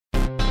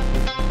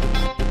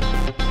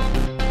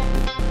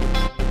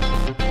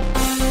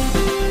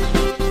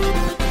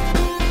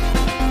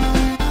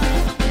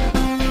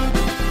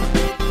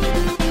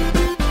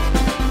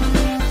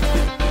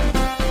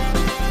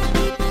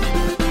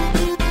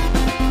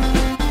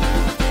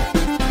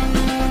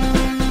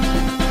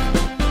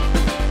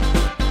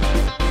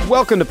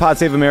Welcome to Pod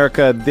Save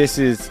America. This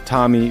is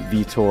Tommy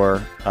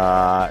Vitor.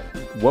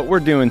 What we're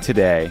doing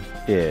today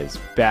is,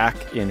 back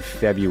in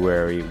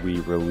February, we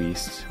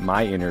released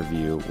my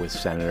interview with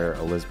Senator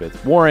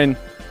Elizabeth Warren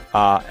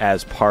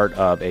as part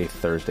of a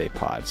Thursday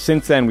pod.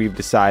 Since then, we've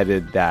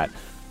decided that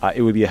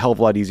it would be a hell of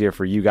a lot easier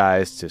for you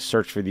guys to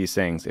search for these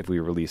things if we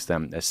release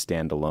them as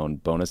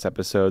standalone bonus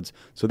episodes.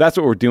 So that's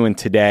what we're doing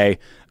today.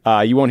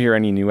 You won't hear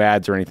any new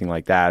ads or anything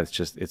like that. It's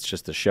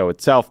just the show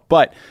itself,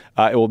 but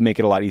it will make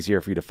it a lot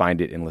easier for you to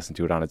find it and listen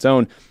to it on its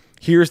own.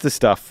 Here's the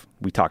stuff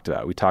we talked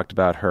about. We talked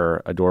about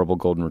her adorable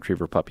golden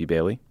retriever puppy,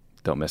 Bailey.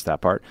 Don't miss that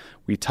part.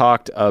 We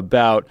talked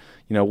about,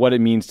 what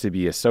it means to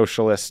be a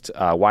socialist,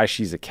 why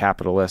she's a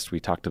capitalist. We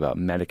talked about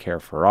Medicare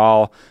for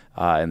all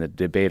and the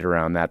debate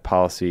around that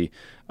policy.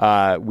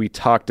 We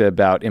talked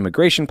about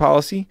immigration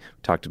policy.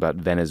 We talked about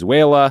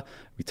Venezuela.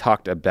 We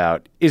talked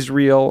about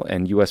Israel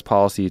and U.S.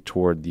 policy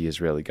toward the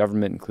Israeli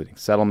government, including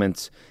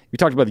settlements. We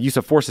talked about the use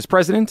of force as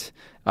president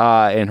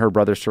and her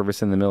brother's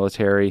service in the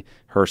military,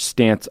 her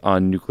stance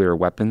on nuclear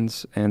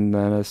weapons in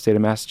the state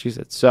of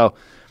Massachusetts. So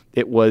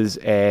it was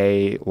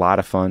a lot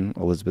of fun.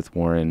 Elizabeth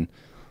Warren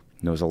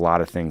knows a lot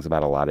of things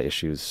about a lot of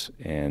issues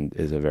and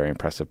is a very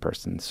impressive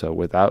person. So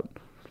without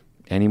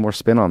any more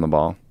spin on the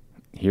ball,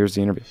 here's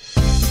the interview.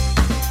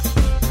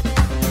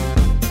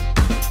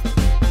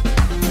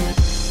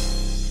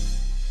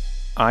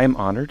 I am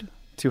honored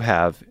to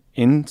have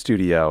in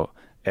studio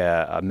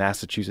a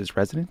Massachusetts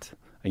resident,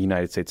 a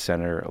United States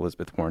Senator,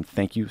 Elizabeth Warren.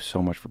 Thank you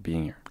so much for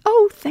being here.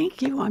 Oh,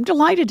 thank you. I'm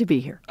delighted to be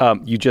here.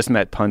 You just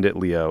met Pundit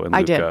Leo and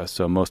Luca. I did.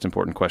 So most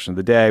important question of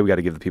the day. We got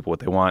to give the people what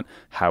they want.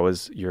 How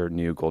is your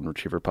new golden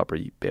retriever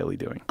puppy, Bailey,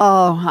 doing?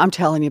 Oh, I'm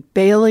telling you,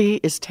 Bailey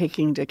is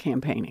taking to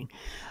campaigning.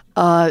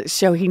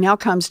 So he now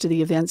comes to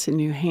the events in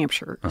New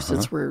Hampshire,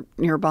 since we're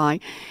nearby,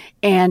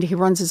 and he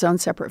runs his own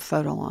separate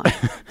photo line.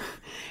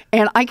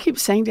 And I keep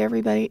saying to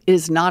everybody, it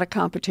is not a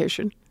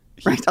competition.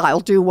 Right? I'll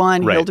do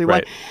one, he'll do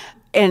one.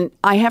 And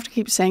I have to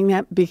keep saying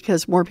that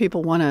because more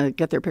people want to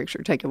get their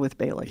picture taken with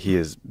Bailey. He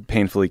is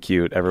painfully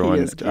cute.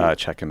 Everyone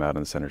check him out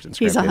on the Senator's Instagram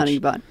He's a page. honey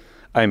bun.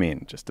 I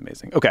mean, just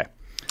amazing. Okay.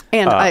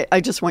 And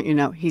I just want you to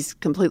know, he's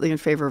completely in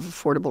favor of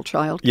affordable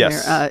child care,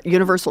 Yes.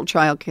 universal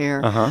child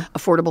care,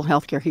 affordable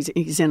health care.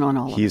 He's in on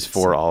all of it. He's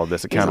for all of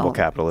this. Accountable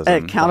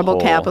capitalism.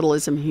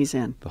 Capitalism, he's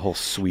in. The whole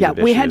suite of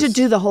issues. We had to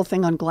do the whole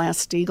thing on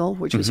Glass-Steagall,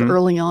 which was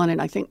early on, and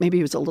I think maybe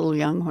he was a little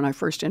young when I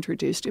first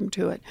introduced him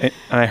to it. And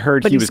I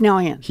heard he's now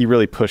in. He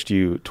really pushed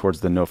you towards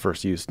the no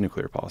first use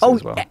nuclear policy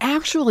as well.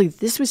 Actually,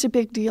 this was a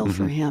big deal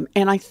for him.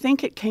 And I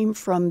think it came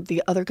from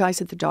the other guys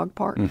at the dog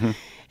park.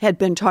 Had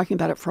been talking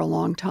about it for a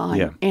long time.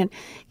 Yeah. And,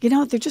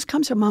 there just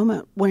comes a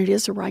moment when it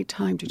is the right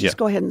time to just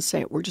go ahead and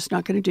say it. We're just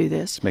not going to do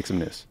this. Make some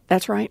news.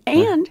 That's right.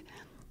 And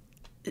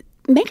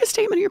make a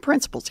statement of your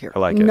principles here. I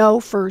like it. No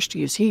first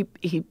use. He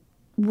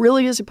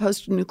really is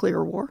opposed to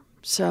nuclear war.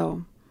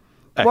 So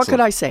what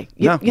could I say?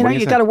 You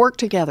got to work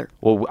together.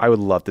 Well, I would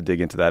love to dig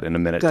into that in a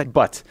minute. Good.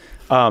 But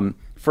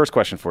first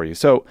question for you.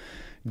 So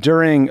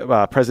during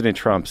President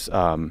Trump's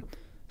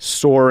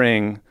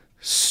stirring,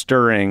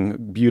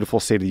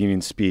 beautiful State of the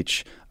Union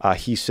speech,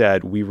 he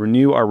said, "We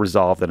renew our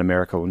resolve that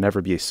America will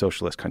never be a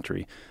socialist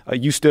country."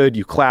 You stood,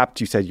 you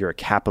clapped, you said you're a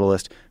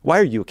capitalist. Why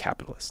are you a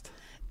capitalist?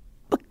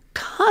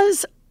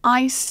 Because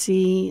I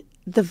see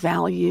the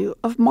value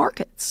of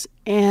markets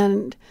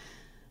and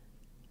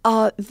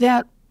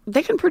that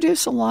they can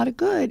produce a lot of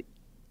good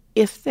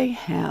if they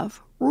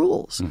have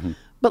rules.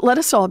 But let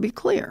us all be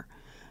clear.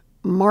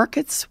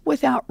 Markets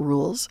without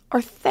rules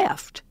are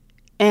theft.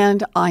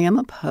 And I am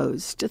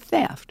opposed to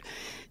theft.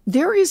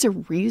 There is a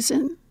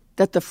reason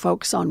that the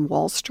folks on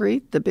Wall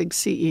Street, the big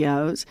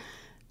CEOs,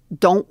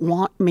 don't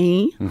want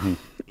me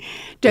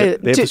to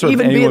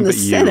even be in the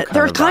Senate.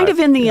 They're kind of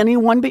in the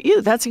anyone but you.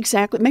 That's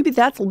exactly, maybe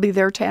that'll be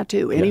their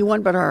tattoo,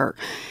 anyone but her.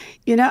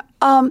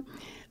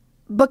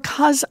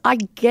 Because I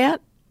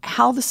get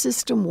how the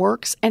system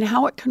works and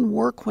how it can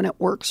work when it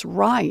works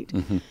right.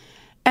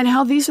 And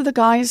how these are the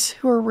guys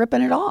who are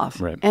ripping it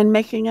off and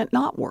making it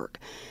not work.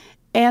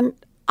 And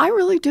I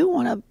really do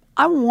want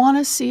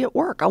to see it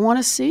work. I want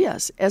to see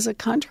us as a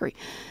country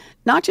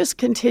not just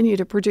continue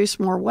to produce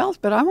more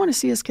wealth, but I want to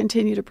see us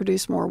continue to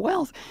produce more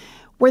wealth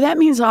where that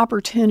means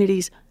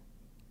opportunities,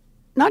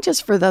 not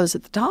just for those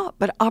at the top,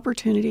 but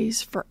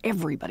opportunities for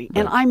everybody. Right.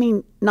 And I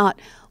mean not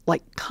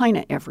like kind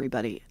of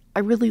everybody. I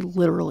really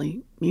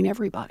literally mean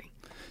everybody.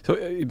 So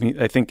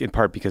I think in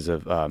part because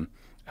of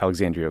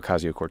Alexandria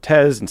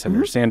Ocasio-Cortez and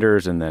Senator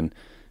Sanders and then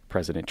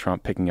President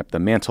Trump picking up the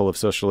mantle of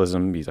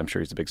socialism. I'm sure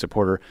he's a big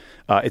supporter.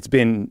 It's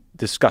been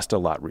discussed a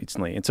lot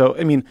recently. And so,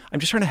 I'm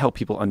just trying to help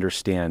people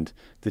understand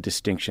the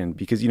distinction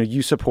because,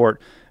 you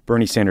support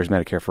Bernie Sanders'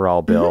 Medicare for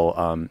All bill.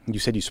 You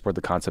said you support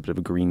the concept of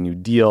a Green New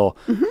Deal.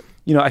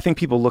 I think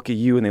people look at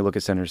you and they look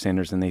at Senator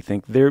Sanders and they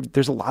think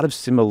there's a lot of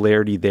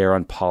similarity there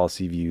on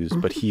policy views,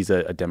 but he's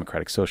a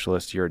democratic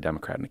socialist, you're a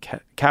Democrat and a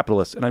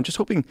capitalist. And I'm just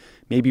hoping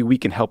maybe we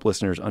can help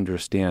listeners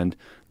understand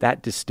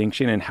that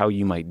distinction and how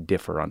you might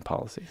differ on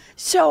policy.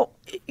 So,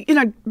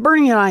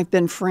 Bernie and I have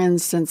been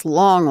friends since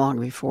long, long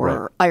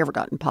before I ever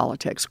got in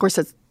politics. Of course,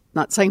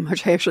 not saying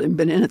much. I actually haven't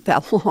been in it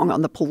that long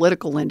on the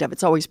political end of it.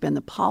 It's always been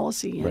the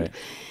policy end. Right.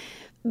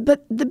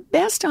 But the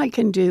best I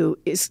can do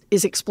is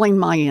explain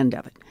my end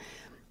of it.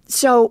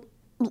 So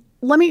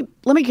let me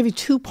give you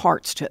two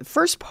parts to it.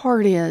 First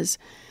part is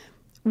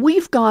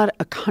we've got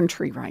a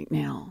country right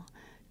now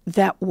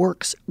that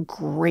works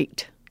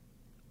great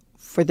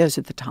for those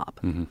at the top.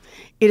 Mm-hmm.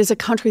 It is a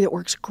country that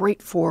works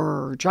great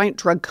for giant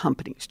drug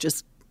companies,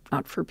 just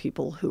not for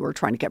people who are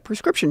trying to get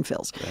prescription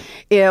fills. Right.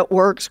 It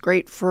works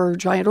great for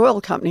giant oil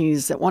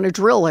companies that want to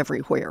drill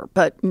everywhere,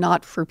 but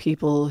not for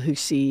people who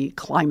see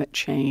climate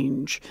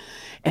change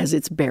as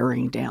it's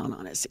bearing down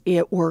on us.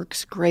 It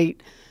works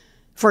great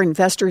for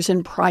investors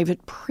in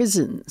private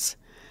prisons,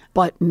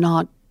 but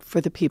not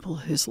for the people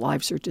whose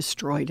lives are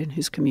destroyed and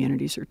whose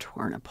communities are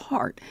torn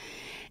apart.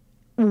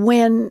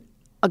 When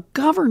a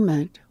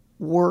government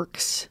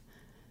works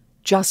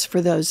just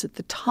for those at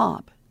the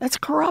top, that's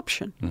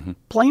corruption,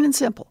 plain and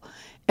simple.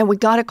 And we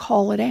got to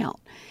call it out.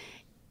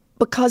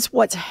 Because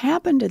what's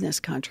happened in this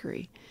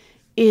country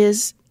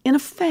is, in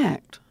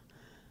effect,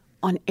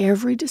 on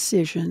every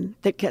decision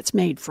that gets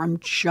made, from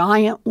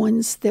giant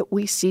ones that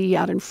we see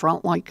out in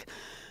front, like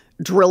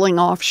drilling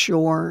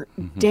offshore,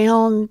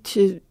 down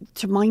to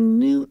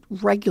minute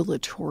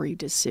regulatory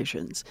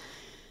decisions,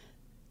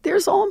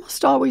 there's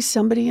almost always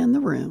somebody in the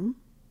room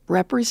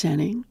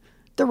representing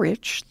the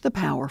rich, the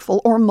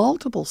powerful, or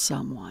multiple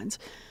someones,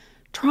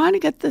 trying to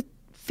get the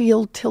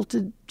field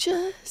tilted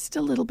just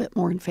a little bit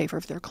more in favor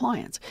of their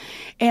clients.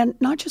 And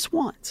not just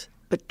once,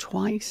 but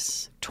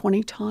twice,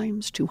 20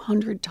 times,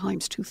 200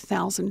 times,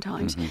 2,000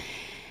 times.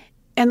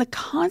 And the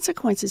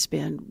consequence has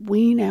been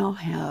we now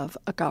have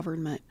a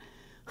government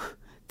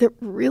that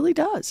really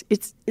does.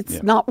 It's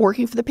not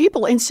working for the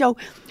people. And so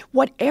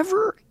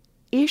whatever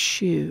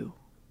issue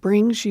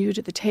brings you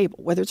to the table,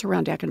 whether it's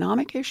around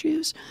economic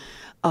issues,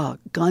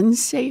 gun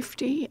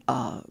safety,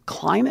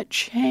 climate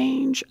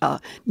change,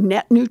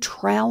 net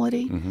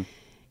neutrality,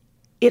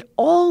 it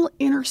all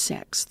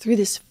intersects through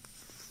this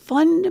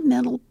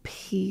fundamental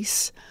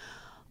piece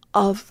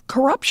of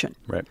corruption,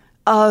 right,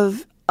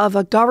 of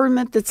a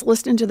government that's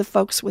listening to the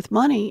folks with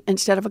money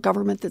instead of a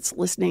government that's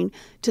listening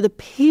to the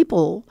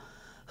people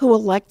who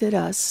elected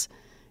us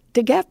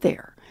to get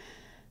there.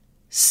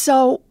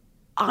 So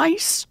I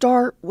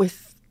start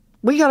with,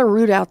 we got to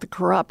root out the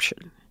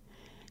corruption.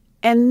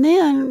 And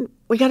then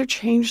we got to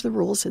change the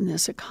rules in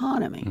this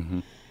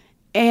economy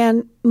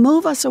and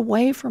move us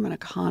away from an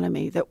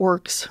economy that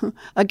works,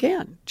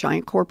 again,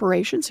 giant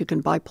corporations who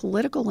can buy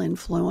political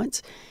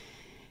influence.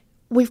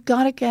 We've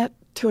got to get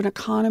to an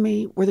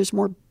economy where there's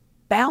more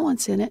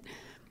balance in it.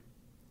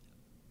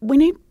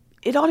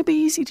 It ought to be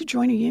easy to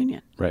join a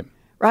union.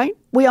 Right?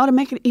 We ought to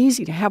make it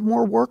easy to have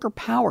more worker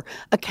power.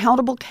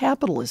 Accountable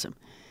capitalism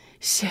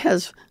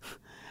says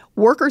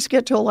workers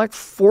get to elect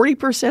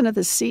 40% of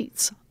the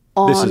seats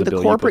on the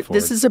corporate.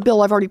 This is a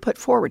bill I've already put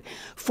forward.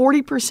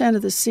 40%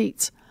 of the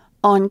seats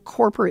on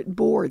corporate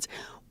boards.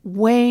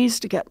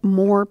 Ways to get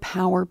more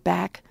power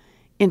back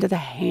into the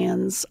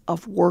hands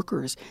of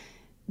workers.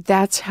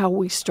 That's how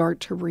we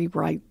start to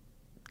rewrite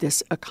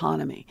this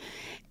economy.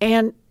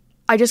 And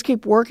I just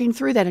keep working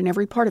through that in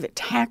every part of it.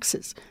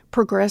 Taxes,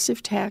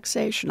 progressive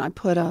taxation. I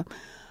put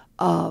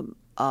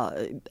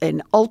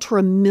an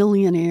ultra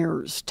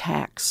millionaires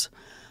tax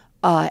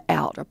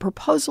out, a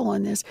proposal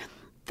on this.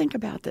 Think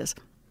about this.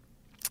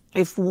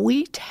 If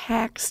we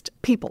taxed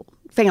people,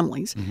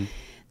 families,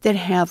 that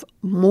have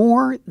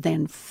more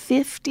than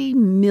 $50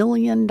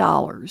 million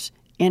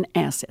in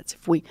assets,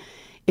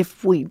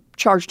 if we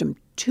charged them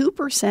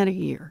 2% a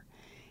year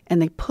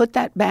and they put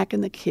that back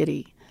in the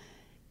kitty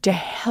to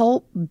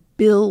help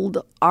build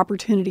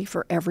opportunity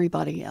for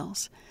everybody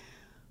else,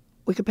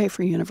 we could pay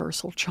for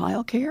universal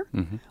child care.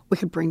 We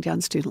could bring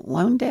down student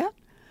loan debt.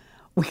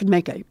 We could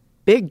make a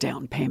big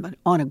down payment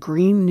on a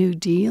Green New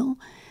Deal.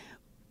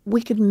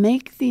 We could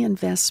make the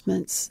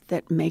investments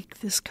that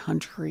make this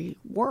country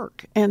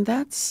work. And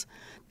that's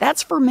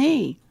for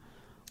me,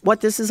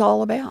 what this is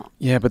all about.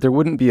 Yeah, but there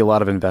wouldn't be a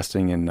lot of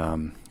investing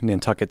in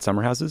Nantucket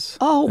summer houses.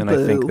 Oh, and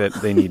boo. I think that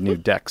they need new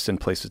decks and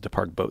places to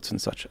park boats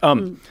and such.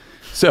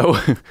 So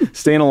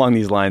staying along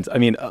these lines, I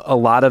mean, a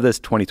lot of this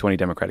 2020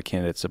 Democratic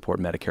candidates support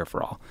Medicare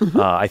for all.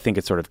 I think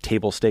it's sort of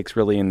table stakes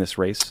really in this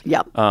race.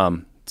 Yep.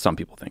 Some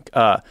people think.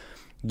 I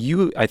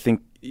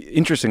think,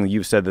 interestingly,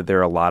 you've said that there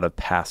are a lot of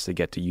paths to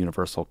get to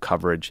universal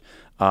coverage,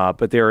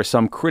 but there are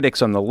some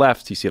critics on the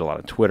left, you see it a lot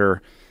on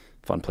Twitter,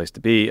 fun place to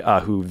be,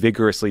 who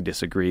vigorously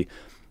disagree.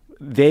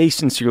 They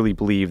sincerely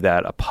believe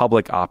that a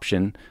public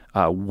option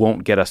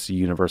won't get us to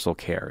universal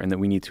care and that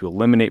we need to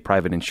eliminate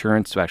private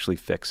insurance to actually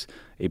fix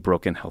a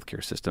broken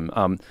healthcare system.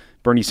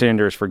 Bernie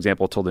Sanders, for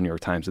example, told the New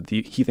York Times that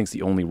he thinks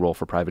the only role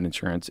for private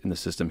insurance in the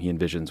system he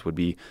envisions would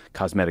be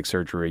cosmetic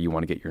surgery. You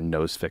want to get your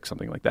nose fixed,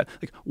 something like that.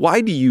 Like,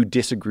 why do you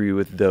disagree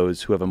with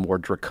those who have a more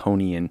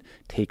draconian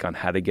take on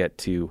how to get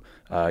to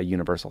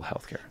universal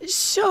healthcare?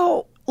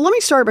 So let me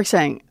start by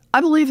saying I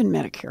believe in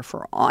Medicare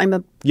for all. I'm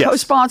a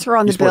co-sponsor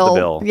on the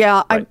bill.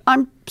 Yeah, right.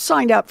 I'm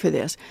signed up for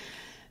this.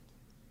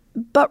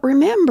 But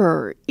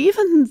remember,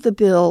 even the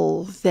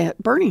bill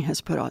that Bernie has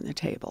put on the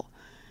table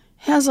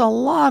has a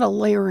lot of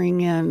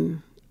layering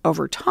in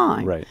over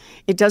time. Right.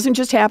 It doesn't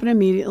just happen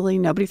immediately.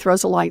 Nobody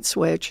throws a light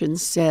switch and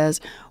says,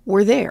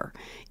 we're there.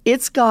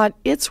 It's got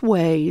its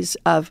ways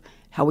of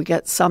how we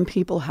get some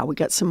people, how we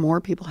get some more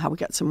people, how we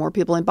get some more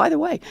people. And by the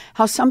way,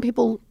 how some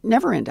people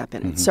never end up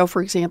in it. So,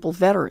 for example,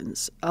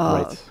 veterans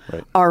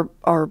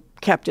are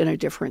kept in a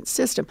different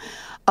system.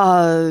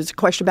 There's a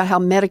question about how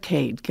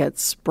Medicaid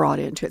gets brought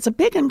into it. It's a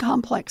big and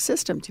complex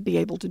system to be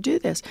able to do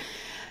this.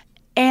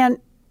 And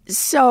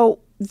so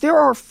there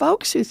are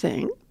folks who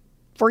think,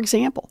 for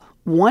example,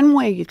 one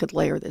way you could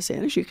layer this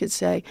in is you could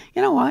say,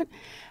 you know what,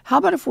 how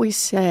about if we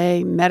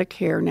say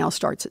Medicare now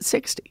starts at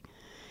 60?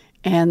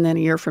 And then a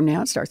year from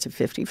now, it starts at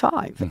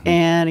 55.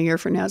 And a year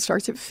from now, it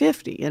starts at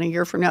 50. And a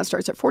year from now, it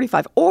starts at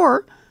 45.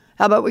 Or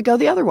how about we go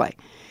the other way?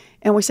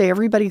 And we say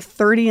everybody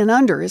 30 and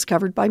under is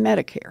covered by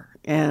Medicare.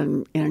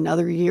 And in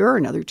another year,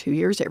 another 2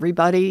 years,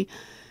 everybody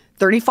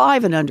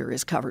 35 and under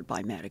is covered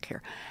by Medicare.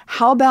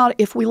 How about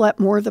if we let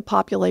more of the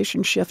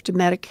population shift to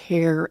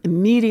Medicare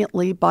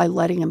immediately by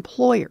letting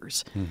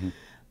employers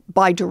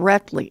buy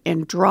directly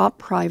and drop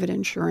private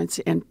insurance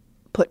and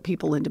put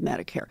people into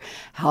Medicare?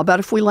 How about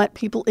if we let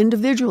people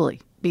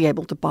individually be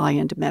able to buy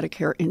into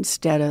Medicare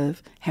instead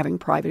of having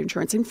private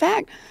insurance? In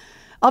fact,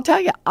 I'll tell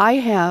you, I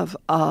have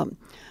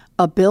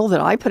a bill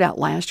that I put out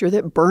last year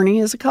that Bernie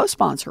is a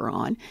co-sponsor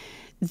on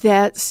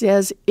that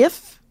says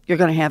if you're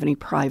going to have any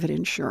private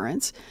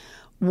insurance,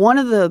 one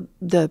of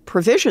the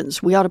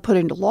provisions we ought to put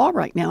into law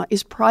right now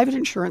is private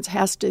insurance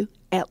has to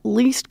at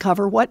least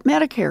cover what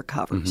Medicare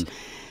covers.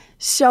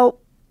 So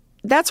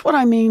that's what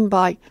I mean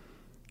by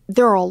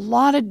there are a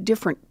lot of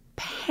different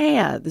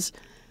paths,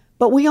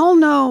 but we all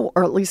know,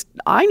 or at least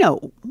I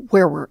know,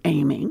 where we're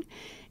aiming.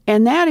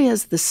 And that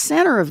is the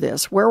center of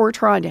this, where we're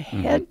trying to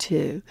head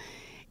to,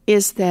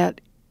 is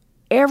that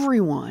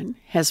everyone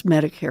has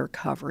Medicare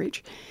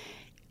coverage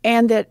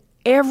and that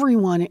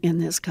everyone in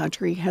this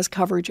country has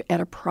coverage at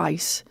a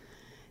price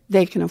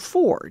they can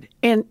afford.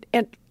 And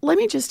let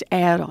me just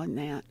add on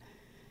that,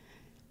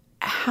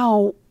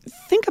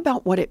 think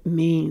about what it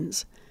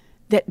means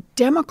that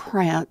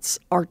Democrats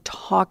are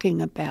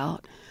talking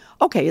about,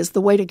 okay, is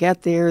the way to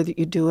get there that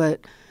you do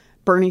it?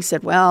 Bernie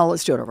said, well,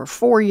 let's do it over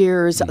 4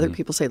 years. Other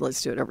people say,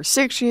 let's do it over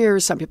 6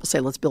 years. Some people say,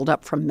 let's build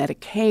up from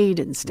Medicaid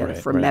instead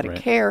of from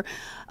Medicare.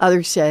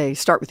 Others say,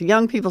 start with the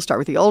young people, start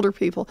with the older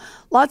people.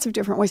 Lots of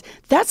different ways.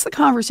 That's the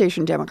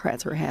conversation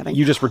Democrats are having.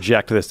 You just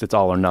reject this. It's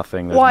all or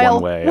nothing. There's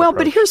one way. Well,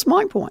 but here's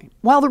my point.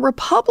 While the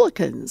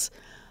Republicans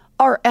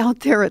are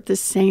out there at the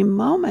same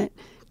moment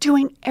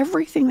doing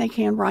everything they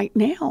can right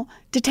now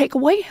to take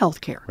away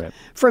health care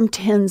from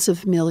tens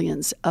of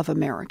millions of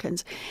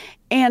Americans.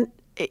 And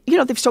you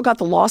know, they've still got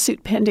the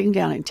lawsuit pending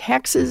down in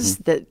Texas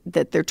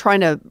that they're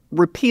trying to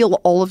repeal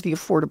all of the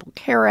Affordable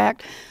Care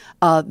Act,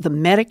 the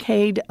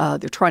Medicaid.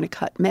 They're trying to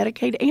cut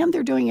Medicaid, and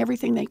they're doing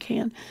everything they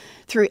can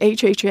through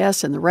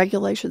HHS and the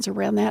regulations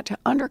around that to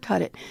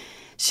undercut it.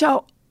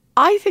 So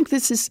I think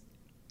this is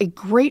a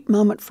great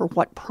moment for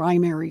what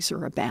primaries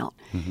are about,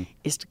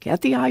 is to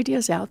get the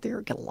ideas out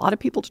there, get a lot of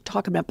people to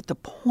talk about. But the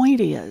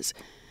point is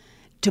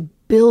to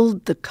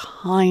build the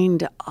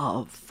kind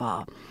of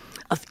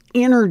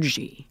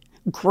energy,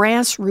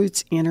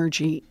 grassroots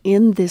energy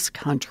in this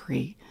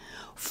country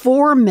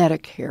for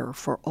Medicare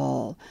for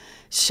all,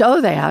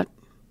 so that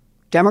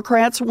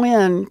Democrats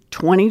win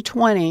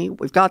 2020.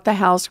 We've got the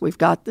House, we've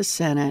got the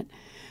Senate.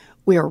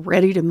 We are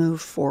ready to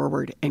move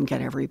forward and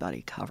get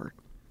everybody covered.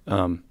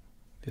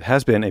 It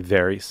has been a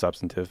very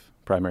substantive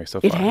primary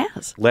so far. It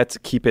has. Let's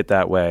keep it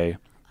that way.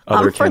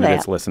 Other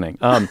candidates listening.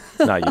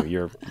 Not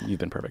you. You've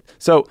been perfect.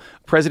 So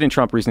President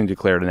Trump recently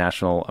declared a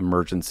national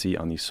emergency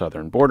on the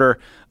southern border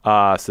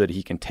so that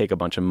he can take a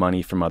bunch of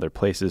money from other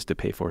places to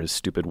pay for his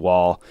stupid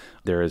wall.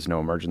 There is no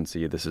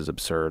emergency. This is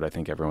absurd. I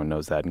think everyone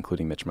knows that,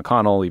 including Mitch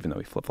McConnell, even though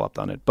he flip-flopped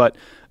on it. But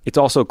it's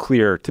also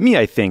clear to me,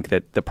 I think,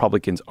 that the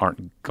Republicans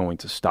aren't going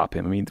to stop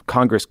him. I mean,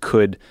 Congress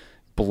could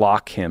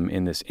block him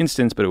in this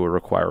instance, but it would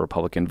require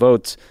Republican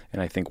votes. And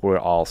I think we're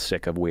all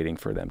sick of waiting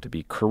for them to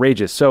be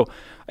courageous. So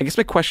I guess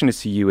my question is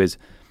to you is,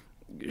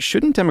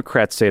 shouldn't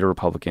Democrats say to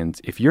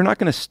Republicans, if you're not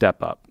going to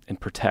step up and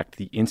protect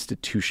the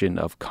institution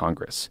of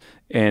Congress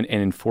and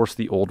enforce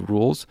the old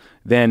rules,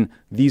 then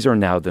these are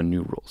now the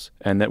new rules,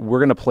 and that we're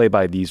going to play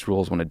by these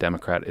rules when a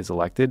Democrat is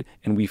elected,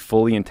 and we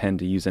fully intend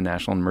to use a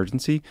national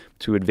emergency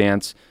to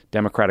advance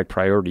Democratic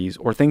priorities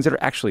or things that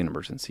are actually an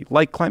emergency,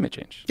 like climate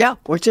change. Yeah,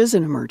 which is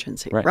an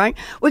emergency, right?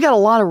 We got a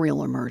lot of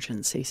real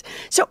emergencies.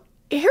 So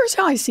here's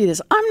how I see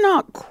this. I'm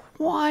not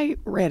quite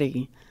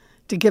ready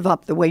to give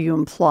up the way you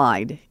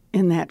implied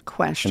in that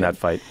question. In that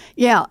fight.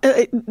 Yeah.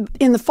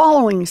 In the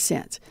following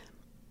sense,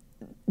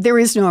 there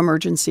is no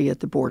emergency at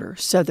the border.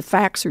 So the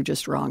facts are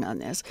just wrong on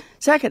this.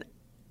 Second,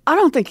 I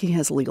don't think he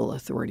has legal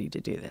authority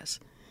to do this.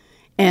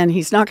 And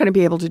he's not going to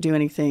be able to do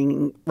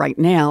anything right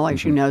now.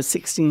 As you know,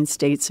 16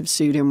 states have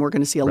sued him. We're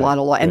going to see a lot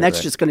of law. And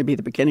that's just going to be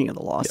the beginning of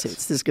the lawsuits.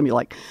 Yes. This is going to be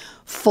like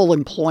full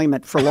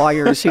employment for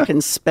lawyers who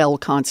can spell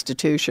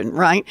Constitution,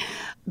 right?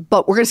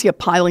 But we're going to see a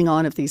piling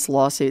on of these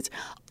lawsuits.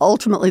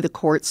 Ultimately, the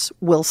courts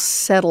will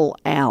settle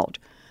out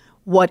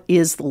what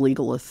is the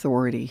legal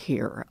authority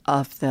here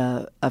of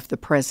the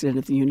President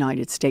of the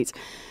United States.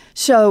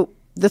 So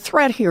the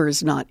threat here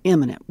is not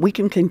imminent. We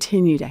can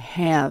continue to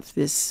have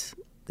this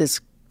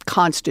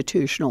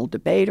constitutional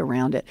debate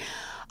around it.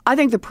 I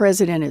think the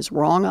president is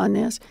wrong on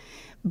this,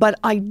 but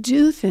I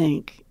do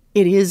think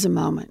it is a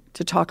moment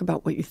to talk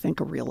about what you think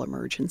a real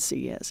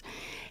emergency is.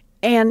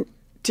 And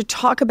to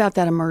talk about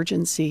that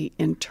emergency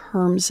in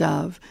terms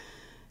of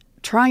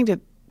trying to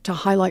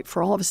highlight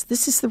for all of us,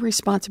 this is the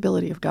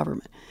responsibility of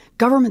government.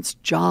 Government's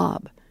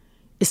job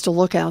is to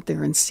look out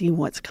there and see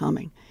what's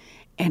coming.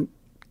 And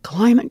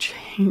climate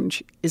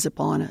change is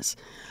upon us.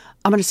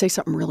 I'm going to say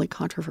something really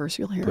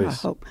controversial here. Please. I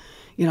hope,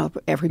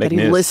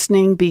 everybody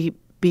listening be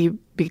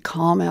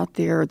calm out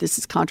there. This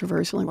is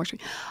controversial in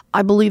Washington.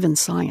 I believe in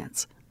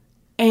science.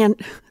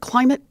 And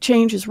climate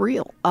change is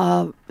real.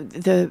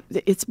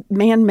 It's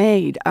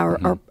man-made.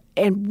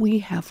 And we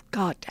have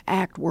got to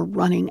act. We're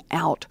running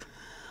out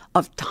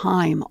of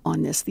time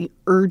on this, the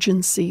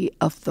urgency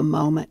of the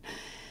moment.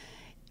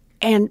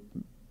 And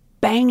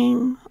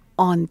banging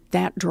on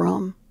that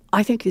drum,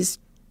 I think, is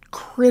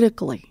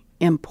critically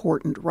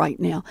important right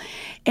now.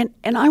 And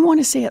I want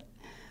to say it,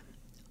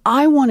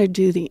 I want to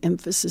do the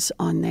emphasis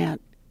on that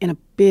in a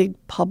big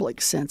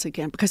public sense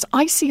again, because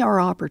I see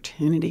our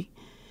opportunity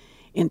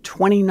in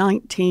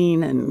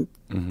 2019 and,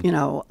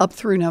 up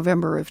through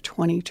November of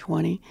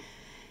 2020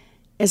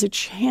 as a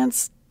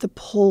chance to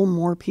pull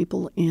more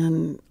people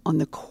in on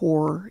the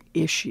core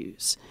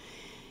issues.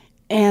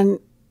 And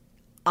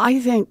I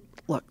think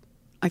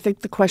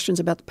the questions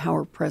about the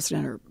power of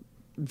president are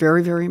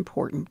very, very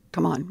important.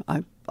 Come on,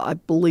 I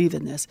believe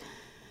in this.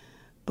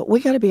 But we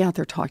got to be out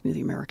there talking to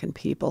the American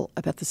people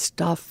about the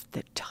stuff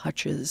that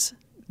touches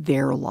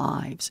their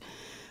lives.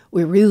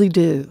 We really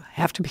do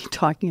have to be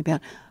talking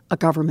about a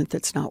government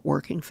that's not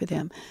working for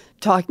them,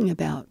 talking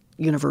about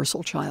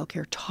universal child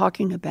care,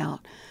 talking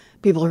about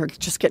people who are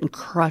just getting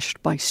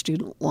crushed by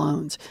student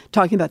loans,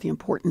 talking about the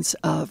importance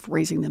of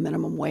raising the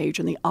minimum wage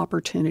and the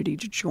opportunity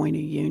to join a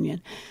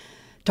union,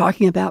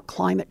 talking about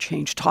climate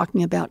change,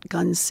 talking about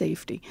gun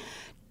safety,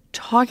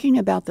 talking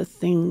about the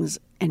things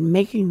and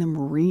making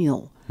them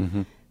real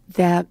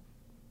that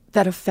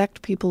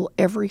affect people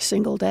every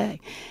single day,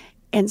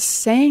 and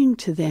saying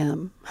to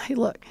them, hey,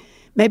 look,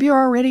 maybe you're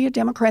already a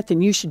Democrat,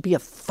 then you should be a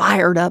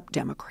fired-up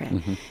Democrat.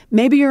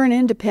 Maybe you're an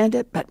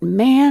independent, but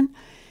man,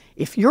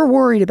 if you're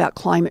worried about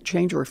climate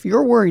change, or if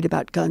you're worried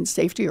about gun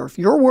safety, or if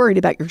you're worried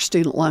about your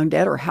student loan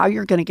debt, or how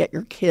you're going to get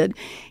your kid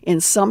in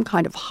some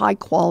kind of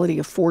high-quality,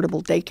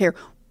 affordable daycare,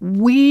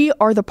 we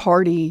are the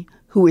party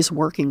who is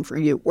working for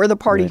you. We're the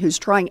party who's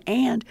trying,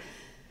 and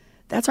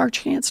that's our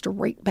chance to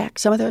rake back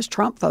some of those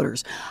Trump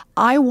voters.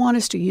 I want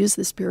us to use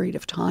this period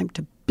of time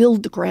to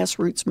build the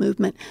grassroots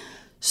movement,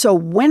 so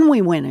when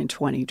we win in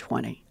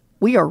 2020,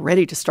 we are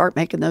ready to start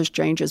making those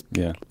changes.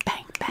 Bang,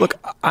 bang. Look,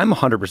 I'm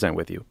 100%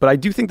 with you, but I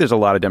do think there's a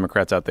lot of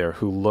Democrats out there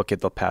who look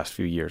at the past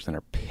few years and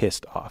are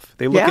pissed off.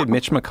 They look at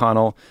Mitch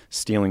McConnell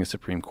stealing a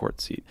Supreme Court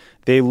seat.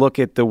 They look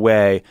at the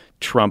way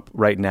Trump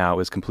right now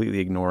is completely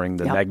ignoring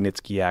the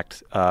Magnitsky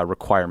Act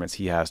requirements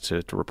he has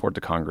to report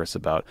to Congress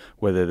about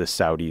whether the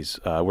Saudis,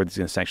 whether he's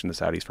going to sanction the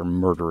Saudis for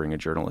murdering a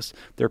journalist.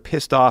 They're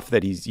pissed off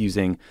that he's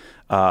using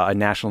a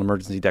national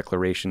emergency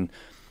declaration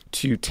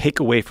to take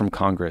away from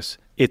Congress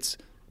its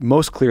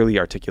most clearly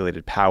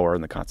articulated power in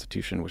the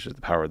Constitution, which is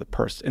the power of the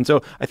purse. And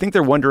so I think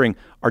they're wondering,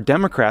 are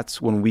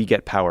Democrats, when we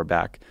get power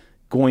back,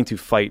 going to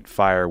fight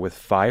fire with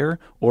fire,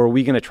 or are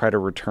we going to try to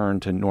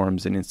return to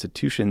norms and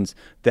institutions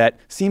that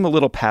seem a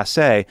little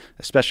passé,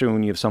 especially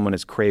when you have someone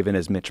as craven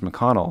as Mitch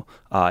McConnell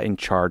in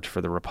charge for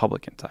the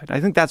Republican side?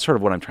 I think that's sort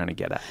of what I'm trying to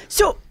get at.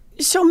 So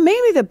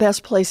maybe the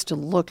best place to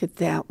look at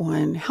that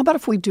one, how about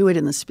if we do it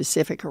in the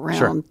specific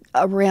around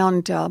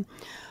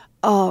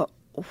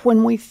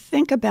when we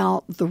think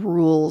about the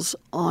rules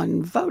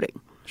on voting.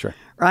 Sure.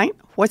 Right?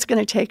 What's going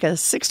to take a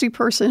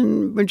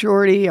 60-person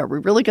majority? Are we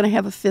really going to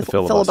have a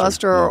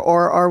filibuster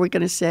or are we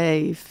going to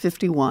say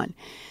 51?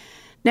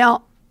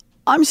 Now,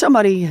 I'm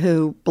somebody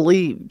who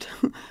believed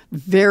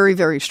very,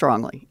 very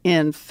strongly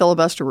in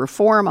filibuster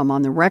reform. I'm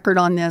on the record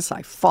on this.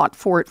 I fought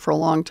for it for a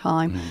long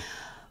time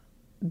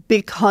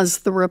because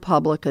the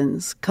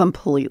Republicans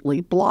completely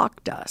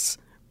blocked us.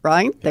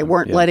 Right? They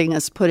weren't letting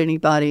us put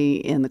anybody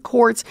in the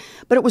courts.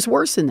 But it was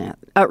worse than that.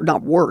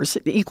 Not worse,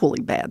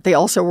 equally bad. They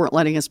also weren't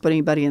letting us put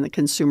anybody in the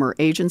consumer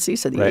agency.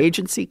 So the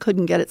agency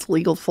couldn't get its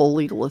full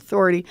legal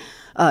authority.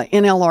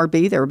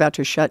 NLRB, they were about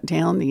to shut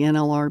down the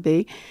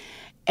NLRB.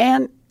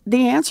 And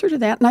the answer to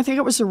that, and I think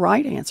it was the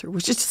right answer,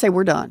 was just to say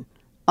we're done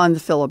on the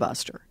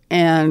filibuster.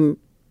 And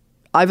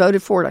I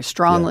voted for it. I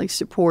strongly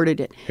supported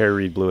it. Harry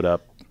Reid blew it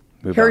up.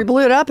 Harry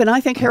blew it up, and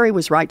I think Harry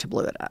was right to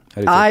blow it up.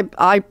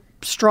 I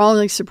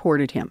strongly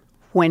supported him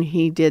when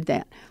he did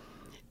that.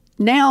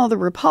 Now the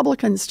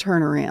Republicans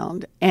turn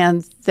around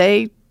and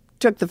they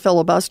took the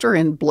filibuster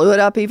and blew it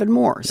up even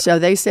more. So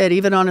they said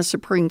even on a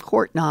Supreme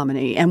Court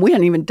nominee, and we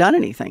hadn't even done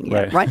anything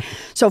yet, right?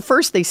 So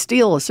first they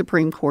steal a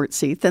Supreme Court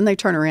seat, then they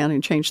turn around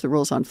and change the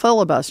rules on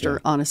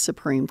filibuster on a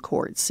Supreme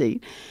Court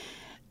seat.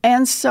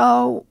 And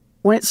so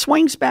when it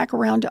swings back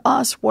around to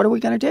us, what are we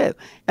going to do?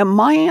 And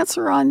my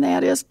answer on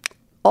that is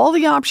all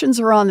the options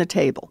are on the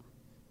table.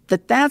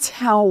 That's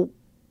how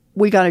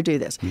we got to do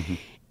this. Mm-hmm.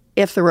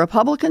 If the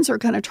Republicans are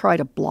going to try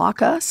to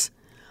block us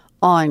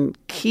on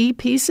key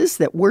pieces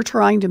that we're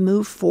trying to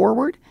move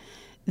forward,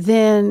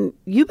 then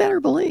you better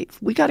believe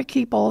we got to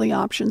keep all the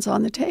options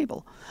on the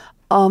table.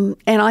 And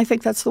I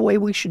think that's the way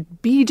we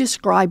should be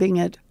describing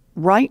it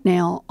right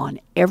now on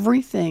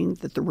everything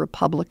that the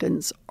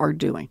Republicans are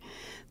doing,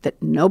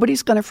 that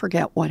nobody's going to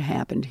forget what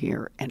happened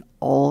here and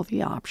all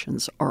the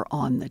options are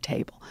on the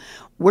table.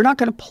 We're not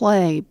going to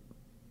play,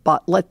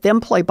 but let them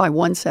play by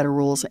one set of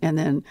rules and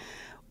then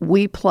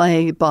we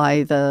play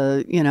by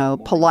the,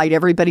 polite,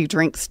 everybody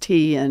drinks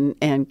tea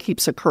and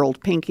keeps a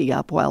curled pinky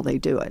up while they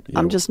do it.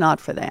 I'm just not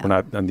for that. We're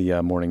not on the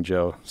Morning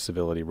Joe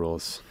civility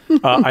rules.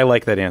 I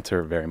like that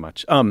answer very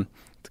much.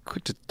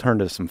 Quick to turn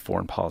to some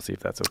foreign policy, if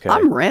that's okay.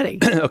 I'm ready.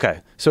 Okay.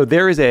 So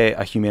there is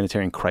a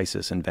humanitarian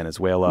crisis in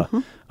Venezuela.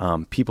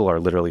 Mm-hmm. People are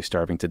literally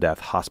starving to death.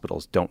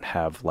 Hospitals don't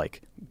have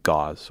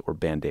gauze or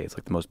Band-Aids,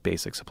 the most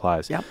basic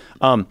supplies. Yep.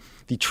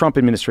 The Trump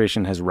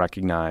administration has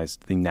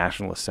recognized the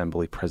National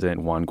Assembly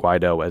President Juan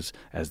Guaido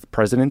as the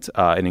president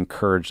and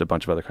encouraged a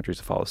bunch of other countries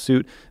to follow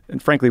suit.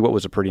 And frankly, what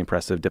was a pretty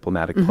impressive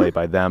diplomatic play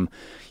by them.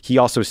 He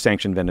also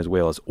sanctioned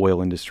Venezuela's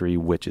oil industry,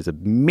 which is a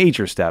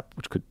major step,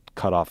 which could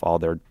cut off all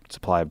their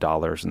supply of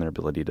dollars and their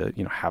ability to,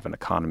 have an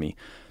economy.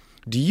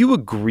 Do you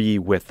agree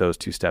with those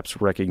two steps,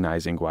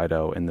 recognizing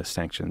Guaido and the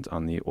sanctions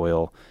on the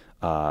oil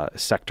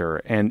sector?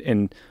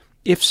 And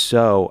if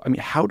so,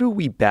 how do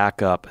we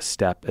back up a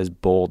step as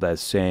bold as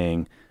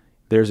saying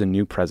there's a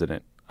new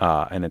president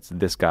and it's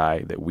this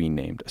guy that we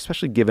named,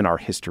 especially given our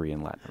history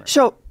in Latin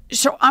America?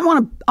 So I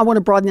want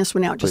to broaden this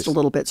one out just a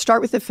little bit. Start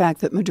with the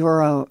fact that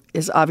Maduro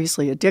is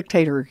obviously a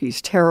dictator.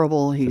 He's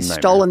terrible. He's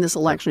stolen this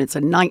election. It's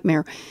a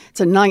nightmare. It's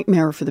a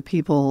nightmare for the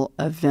people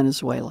of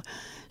Venezuela.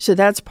 So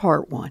that's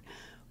part one.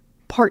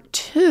 Part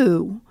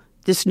two,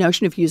 this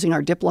notion of using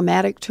our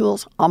diplomatic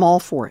tools, I'm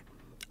all for it.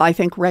 I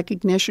think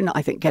recognition,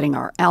 I think getting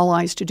our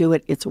allies to do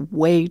it, it's a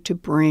way to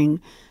bring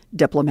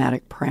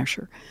diplomatic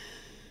pressure.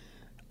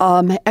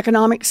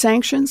 Economic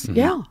sanctions,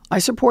 yeah, I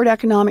support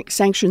economic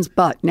sanctions,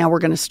 but now we're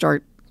going to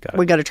start.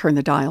 We got to turn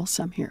the dial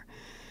some here.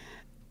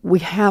 We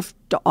have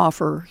to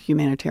offer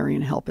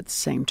humanitarian help at the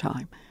same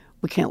time.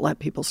 We can't let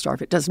people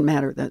starve. It doesn't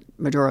matter that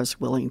Maduro is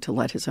willing to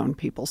let his own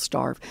people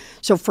starve.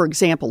 So, for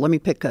example, let me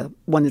pick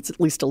one that's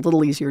at least a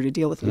little easier to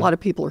deal with. A lot of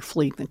people are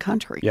fleeing the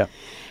country. Yeah.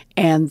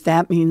 And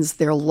that means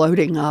they're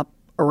loading up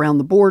around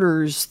the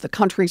borders, the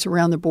countries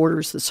around the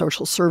borders. The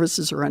social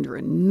services are under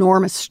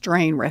enormous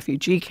strain.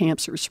 Refugee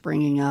camps are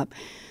springing up.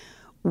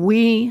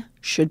 We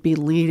should be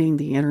leading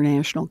the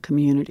international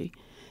community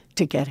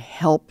to get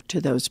help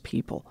to those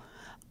people,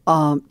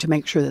 to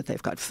make sure that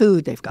they've got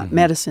food, they've got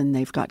medicine,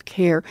 they've got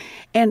care.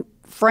 And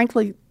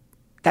frankly,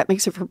 that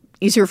makes it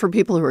easier for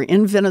people who are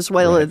in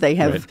Venezuela. Right, they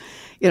have,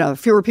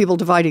 fewer people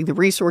dividing the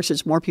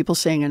resources, more people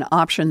seeing an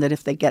option that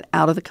if they get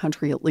out of the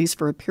country, at least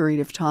for a period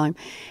of time,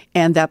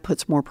 and that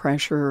puts more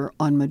pressure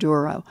on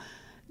Maduro.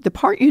 The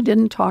part you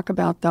didn't talk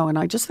about, though, and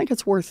I just think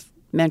it's worth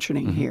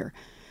mentioning here,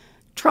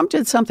 Trump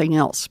did something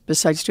else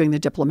besides doing the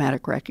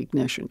diplomatic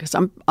recognition, because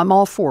I'm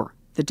all for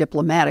the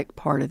diplomatic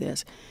part of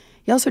this.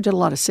 He also did a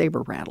lot of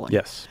saber rattling.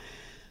 Yes.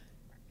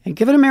 And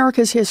given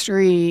America's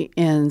history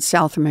in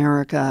South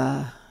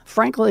America,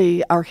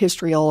 frankly, our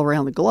history all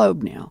around the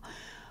globe now,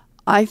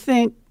 I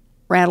think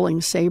rattling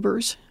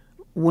sabers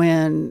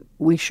when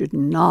we should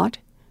not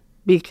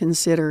be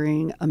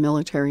considering a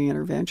military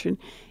intervention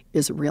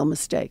is a real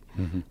mistake.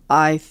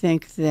 I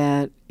think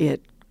that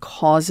it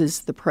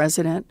causes the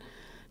president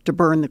to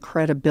burn the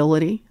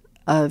credibility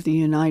of the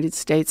United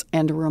States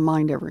and to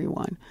remind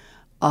everyone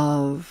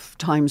of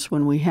times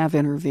when we have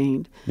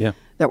intervened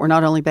that were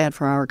not only bad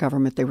for our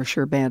government, they were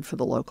sure bad for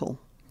the local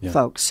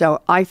folks.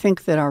 So I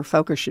think that our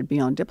focus should be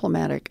on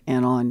diplomatic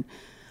and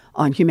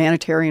on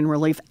humanitarian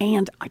relief.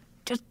 And I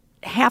just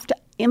have to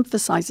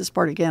emphasize this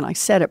part again. I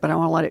said it, but I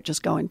want to let it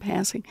just go in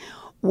passing.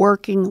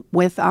 Working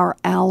with our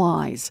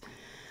allies.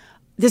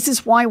 This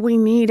is why we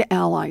need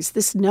allies.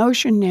 This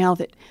notion now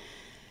that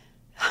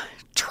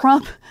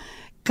Trump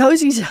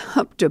cozies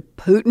up to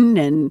Putin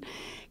and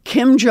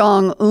Kim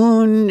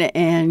Jong-un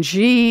and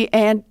Xi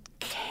and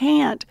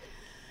can't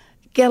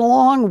get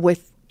along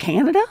with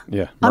Canada?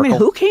 Yeah. I mean,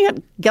 who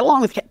can't get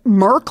along with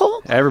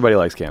Merkel? Everybody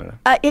likes Canada.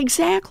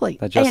 Exactly.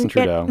 Justin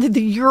Trudeau. And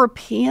the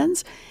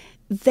Europeans,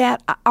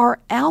 that our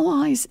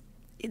allies,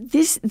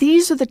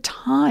 these are the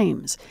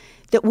times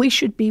that we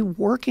should be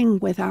working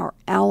with our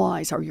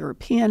allies, our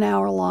European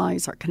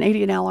allies, our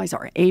Canadian allies,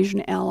 our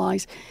Asian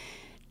allies,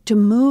 to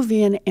move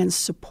in and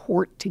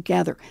support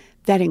together.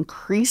 That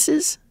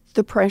increases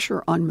the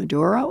pressure on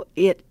Maduro.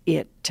 It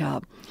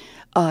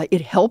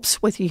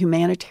helps with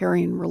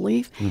humanitarian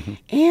relief,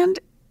 and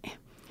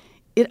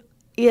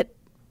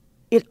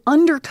it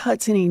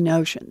undercuts any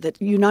notion that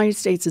the United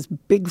States is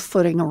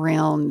bigfooting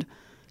around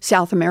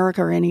South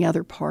America or any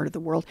other part of the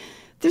world.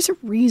 There's a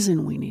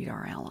reason we need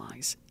our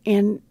allies,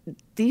 and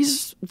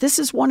this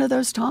is one of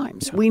those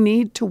times. We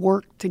need to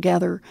work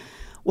together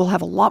we'll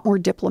have a lot more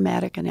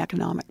diplomatic and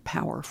economic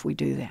power if we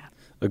do that.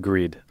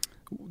 Agreed.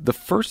 The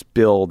first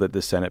bill that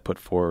the Senate put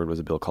forward was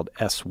a bill called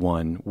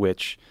S-1,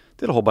 which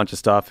did a whole bunch of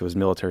stuff. It was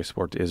military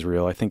support to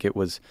Israel. I think it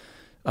was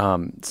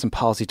some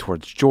policy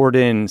towards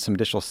Jordan, some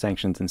additional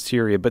sanctions in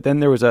Syria. But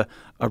then there was a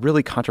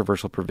really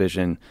controversial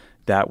provision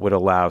that would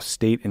allow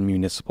state and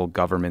municipal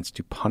governments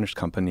to punish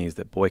companies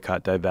that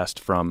boycott, divest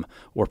from,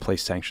 or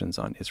place sanctions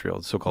on Israel,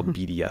 the so-called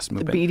BDS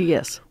movement. The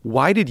BDS.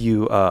 Why did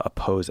you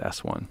oppose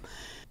S-1?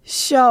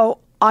 So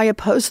I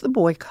oppose the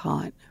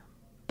boycott,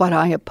 but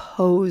I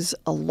oppose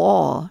a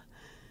law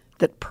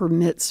that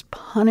permits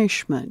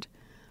punishment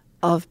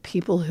of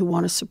people who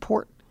want to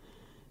support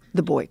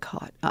the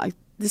boycott.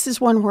 This is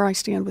one where I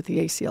stand with the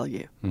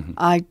ACLU. Mm-hmm.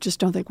 I just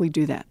don't think we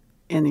do that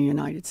in the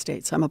United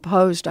States. I'm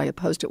opposed. I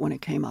opposed it when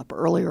it came up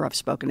earlier. I've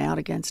spoken out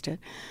against it.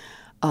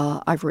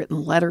 I've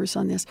written letters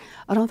on this.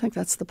 I don't think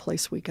that's the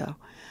place we go.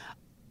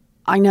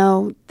 I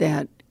know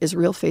that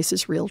Israel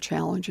faces real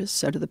challenges,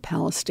 so do the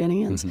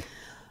Palestinians. Mm-hmm.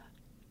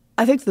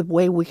 I think the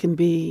way we can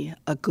be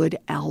a good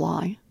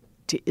ally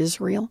to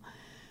Israel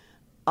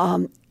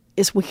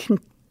is we can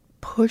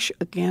push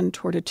again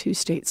toward a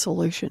two-state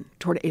solution,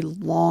 toward a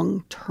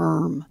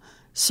long-term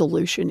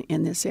solution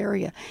in this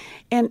area.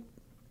 And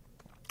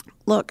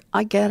look,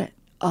 I get it.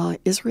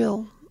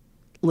 Israel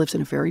lives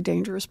in a very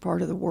dangerous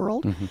part of the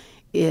world. Mm-hmm.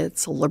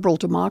 It's a liberal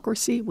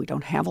democracy. We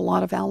don't have a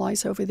lot of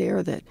allies over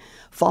there that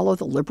follow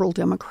the liberal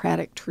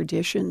democratic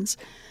traditions.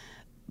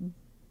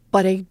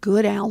 But a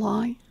good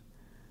ally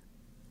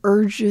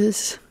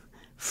urges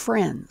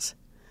friends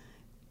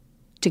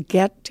to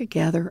get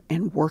together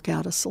and work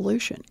out a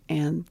solution.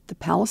 And the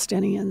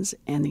Palestinians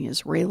and the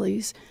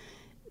Israelis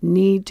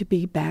need to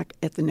be back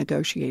at the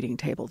negotiating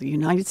table. The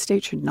United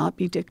States should not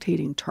be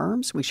dictating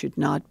terms. We should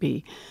not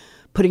be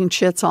putting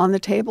chits on the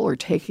table or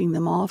taking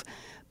them off,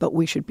 but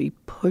we should be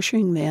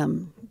pushing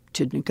them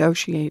to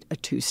negotiate a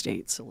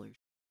two-state solution.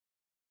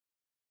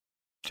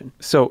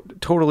 So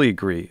totally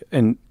agree.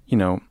 And,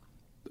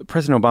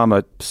 President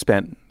Obama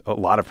a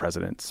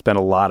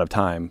lot of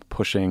time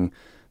pushing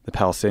the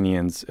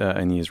Palestinians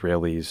and the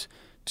Israelis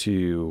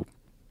to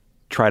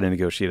try to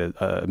negotiate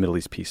a Middle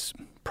East peace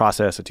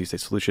process, a two-state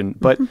solution.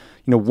 But,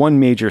 one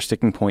major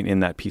sticking point in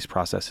that peace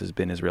process has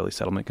been Israeli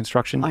settlement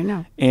construction. I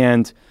know.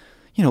 And,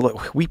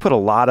 look,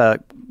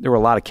 there were a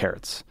lot of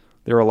carrots.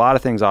 There were a lot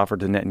of things offered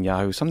to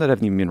Netanyahu, some that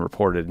haven't even been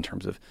reported in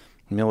terms of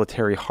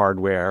military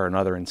hardware and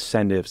other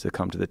incentives to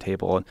come to the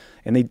table.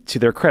 And they, to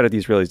their credit, the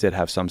Israelis did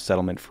have some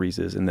settlement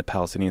freezes and the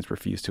Palestinians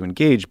refused to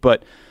engage.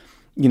 But,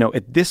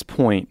 at this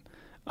point,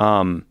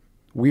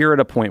 we're at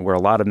a point where a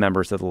lot of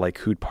members of the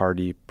Likud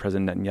party,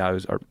 Prime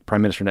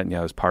Minister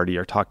Netanyahu's party,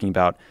 are talking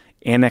about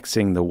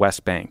annexing the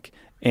West Bank.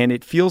 And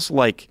it feels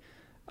like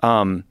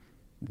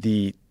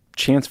the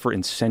chance for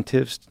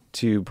incentives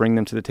to bring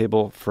them to the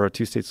table for a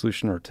two-state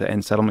solution or to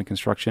end settlement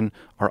construction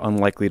are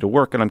unlikely to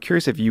work. And I'm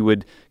curious if you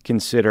would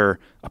consider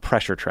a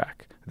pressure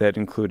track that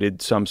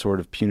included some sort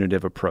of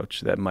punitive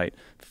approach that might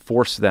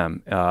force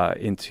them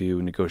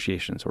into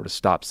negotiations or to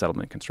stop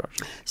settlement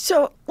construction.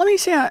 So let me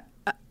say,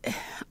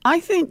 I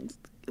think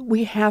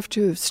we have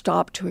to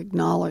stop to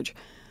acknowledge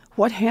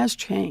what has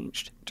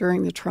changed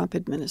during the Trump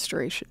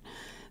administration.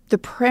 The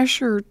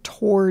pressure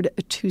toward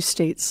a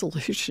two-state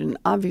solution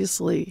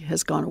obviously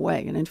has gone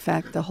away. And in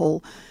fact, the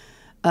whole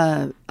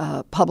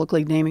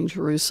publicly naming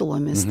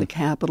Jerusalem as the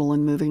capital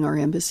and moving our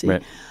embassy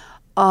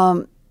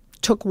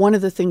took one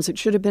of the things that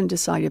should have been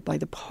decided by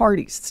the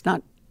parties. It's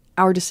not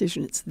our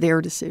decision, it's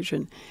their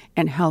decision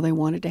and how they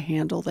wanted to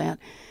handle that.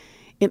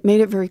 It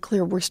made it very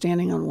clear we're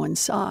standing on one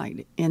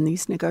side in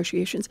these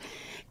negotiations.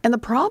 And the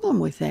problem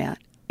with that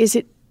is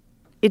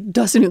it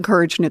doesn't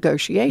encourage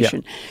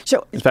negotiation. Yeah.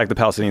 So, in fact, the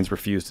Palestinians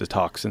refused to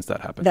talk since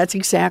that happened. That's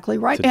exactly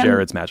right. To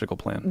Jared's magical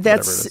plan.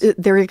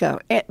 There you go.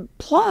 And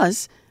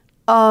plus,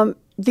 the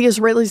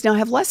Israelis now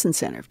have less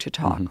incentive to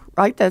talk,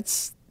 right?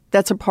 That's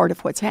a part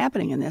of what's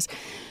happening in this.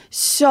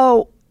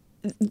 So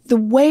the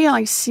way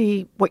I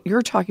see what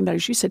you're talking about,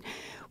 as you said,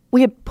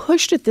 we had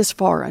pushed it this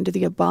far under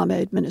the Obama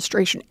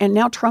administration, and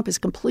now Trump has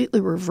completely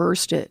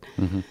reversed it.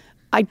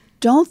 I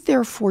don't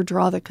therefore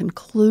draw the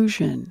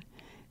conclusion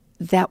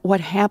that what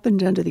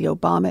happened under the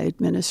Obama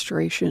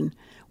administration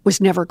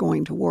was never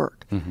going to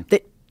work,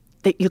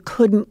 that you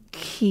couldn't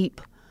keep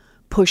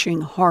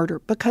pushing harder.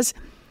 Because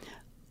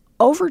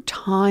over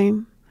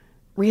time,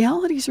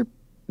 realities are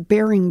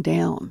bearing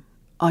down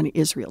on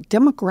Israel,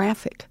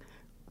 demographic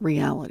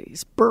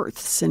realities,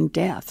 births and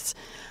deaths,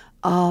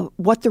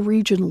 what the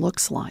region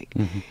looks like.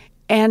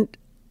 And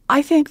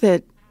I think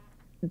that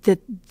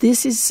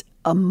this is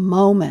a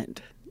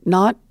moment,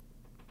 not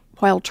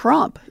while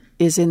Trump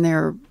is in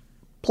there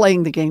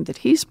playing the game that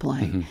he's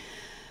playing,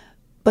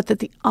 but that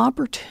the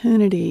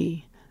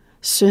opportunity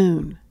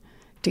soon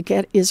to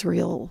get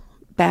Israel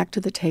back to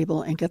the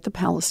table and get the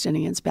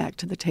Palestinians back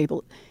to the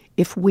table,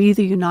 if we,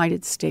 the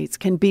United States,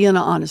 can be an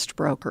honest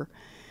broker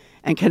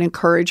and can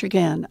encourage,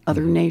 again,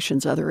 other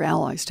nations, other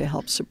allies to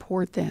help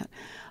support that,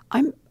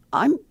 I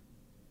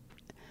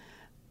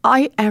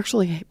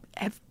actually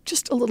have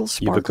just a little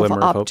You have a spark of glimmer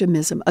of hope?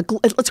 optimism.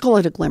 Let's call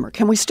it a glimmer.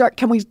 Can we start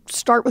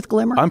with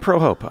glimmer? I'm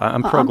pro-hope.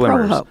 I'm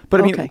pro-glimmers. pro-hope.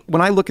 But I mean, Okay.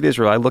 when I look at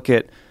Israel, I look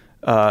at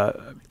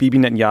Bibi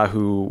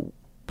Netanyahu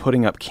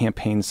putting up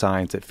campaign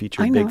signs that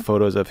feature I know. big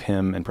photos of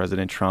him and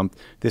President Trump.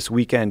 This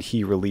weekend,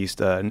 he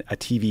released a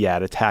TV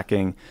ad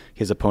attacking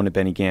his opponent,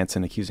 Benny Gantz,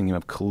 and accusing him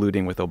of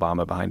colluding with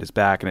Obama behind his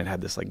back. And it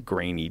had this like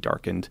grainy,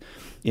 darkened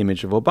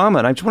image of Obama.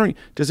 And I'm just wondering,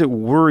 does it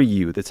worry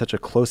you that such a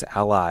close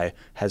ally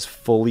has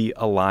fully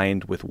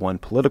aligned with one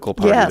political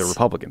party, Yes. the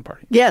Republican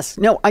Party? Yes.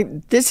 No,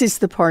 this is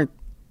the part.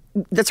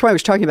 That's why I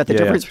was talking about the Yeah,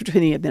 difference yeah.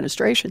 between the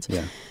administrations.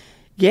 Yeah.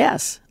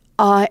 Yes.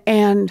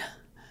 And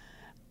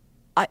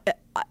I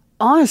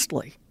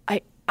honestly,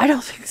 I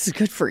don't think this is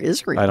good for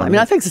Israel. I don't I mean,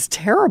 either. I think this is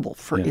terrible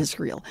for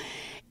Israel.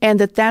 And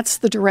that's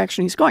the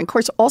direction he's going. Of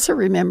course, also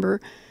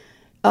remember,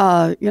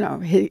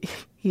 he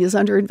is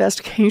under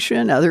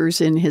investigation,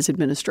 others in his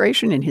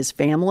administration, in his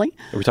family.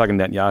 Are we talking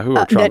Netanyahu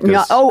or Trump?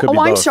 'Cause Oh, could be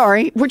I'm both.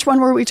 sorry. Which one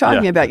were we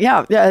talking Yeah. about?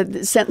 Yeah,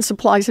 the sentence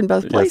applies in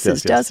both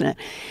places, yes. doesn't it?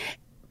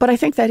 But I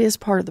think that is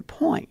part of the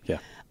point. Yeah.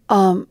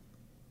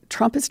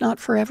 Trump is not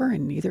forever,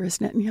 and neither is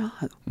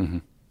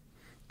Netanyahu.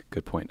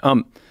 Good point.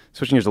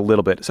 Switching gears a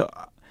little bit. So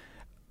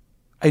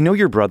I know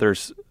your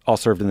brothers all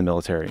served in the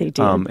military. They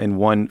did. And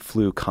one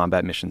flew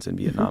combat missions in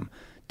Vietnam.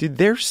 Did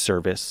their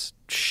service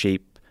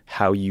shape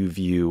how you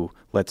view,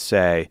 let's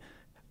say,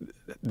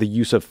 the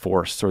use of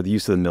force or the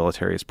use of the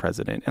military as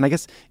president? And I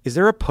guess, is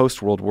there a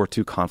post-World War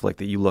II conflict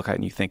that you look at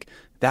and you think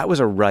that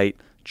was a right,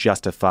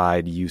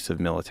 justified use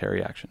of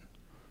military action?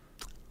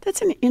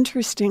 That's an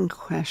interesting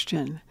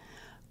question.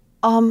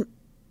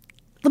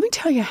 Let me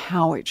tell you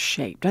how it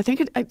shaped. I think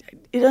it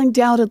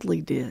undoubtedly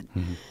did.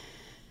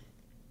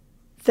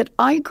 That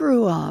I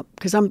grew up,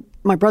 because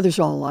my brothers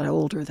are all a lot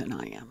older than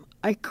I am.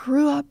 I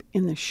grew up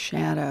in the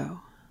shadow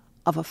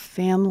of a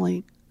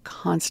family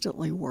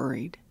constantly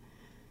worried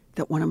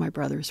that one of my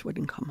brothers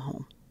wouldn't come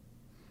home.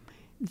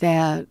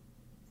 That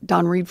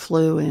Don Reed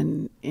flew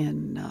in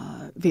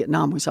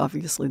Vietnam was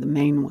obviously the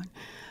main one.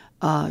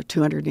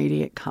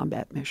 288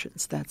 combat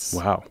missions. That's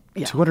Wow.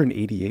 Yeah.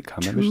 288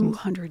 combat missions?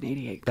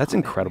 288. That's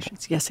combat incredible.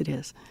 missions. Yes, it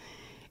is.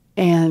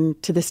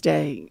 And to this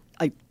day,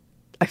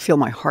 I feel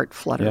my heart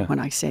flutter Yeah. when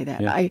I say that.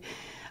 Yeah.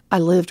 I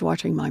lived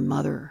watching my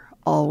mother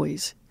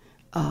always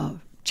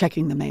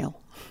checking the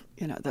mail.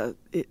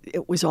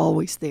 It was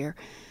always there.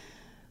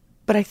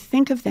 But I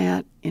think of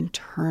that in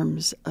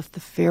terms of the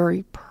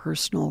very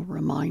personal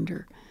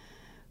reminder,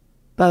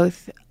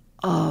 both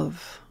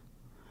of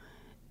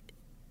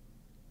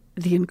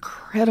the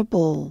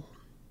incredible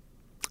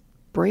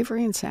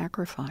bravery and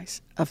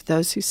sacrifice of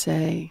those who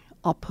say,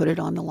 I'll put it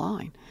on the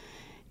line.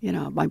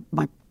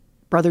 My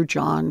brother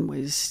John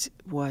was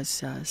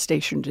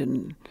stationed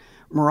in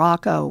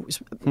Morocco. It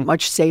was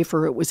much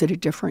safer. It was at a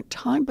different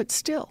time, but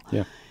still,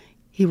 Yeah.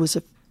 he was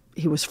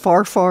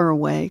far, far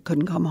away.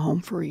 Couldn't come home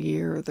for a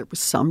year. There was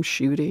some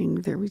shooting.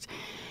 There was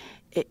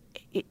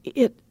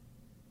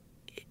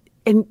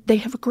and they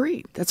have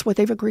agreed. That's what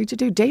they've agreed to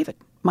do. David,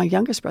 my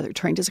youngest brother,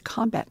 trained as a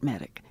combat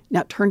medic.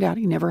 Now, it turned out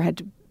he never had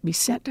to be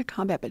sent to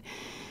combat. But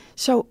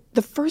so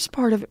the first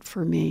part of it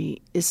for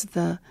me is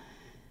the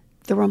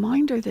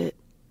reminder that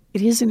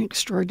it is an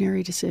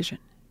extraordinary decision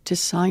to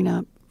sign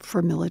up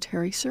for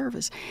military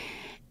service.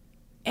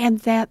 And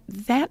that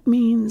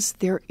means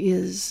there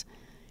is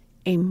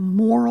a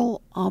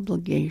moral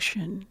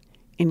obligation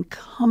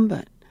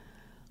incumbent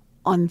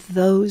on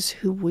those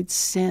who would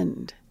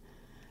send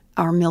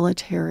our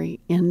military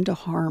into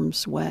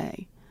harm's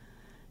way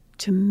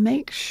to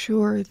make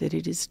sure that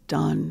it is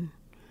done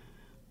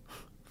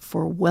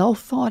for well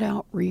thought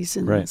out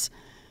reasons, Right.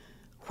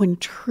 when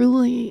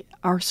truly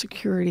our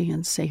security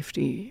and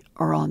safety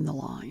are on the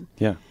line.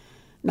 Yeah.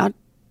 Not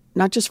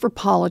just for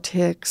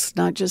politics,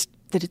 not just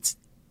that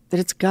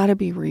it's got to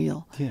be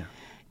real. Yeah.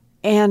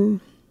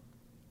 And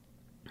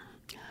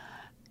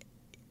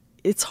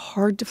it's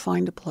hard to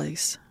find a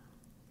place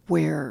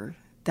where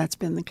that's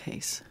been the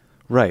case.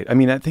 Right. I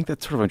mean, I think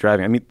that's sort of what I'm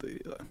driving. I mean,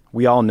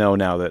 we all know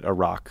now that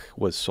Iraq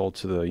was sold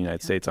to the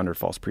United States under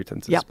false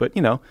pretenses. Yep. But,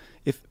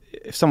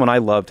 if someone I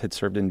loved had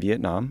served in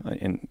Vietnam,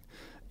 and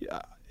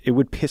it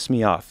would piss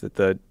me off that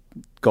the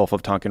Gulf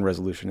of Tonkin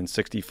resolution in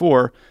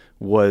 1964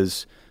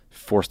 was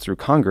forced through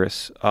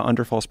Congress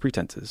under false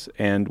pretenses.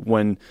 And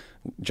when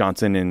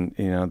Johnson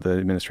and the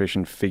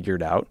administration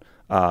figured out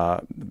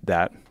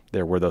that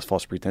there were those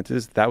false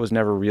pretenses, that was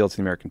never real to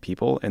the American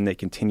people, and they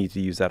continue to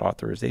use that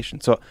authorization.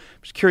 So I'm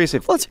just curious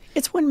if... Well,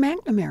 it's when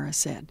McNamara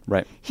said.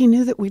 Right. He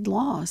knew that we'd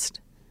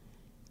lost,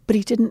 but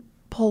he didn't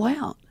pull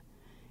out.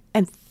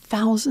 And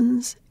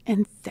thousands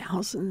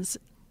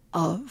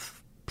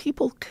of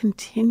people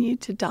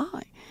continued to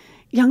die.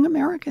 Young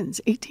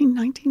Americans, 18,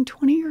 19,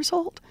 20 years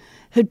old,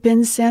 had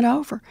been sent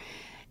over.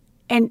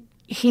 And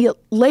he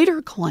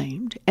later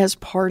claimed, as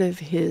part of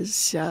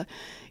his,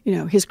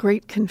 his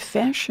great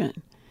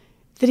confession,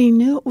 that he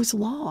knew it was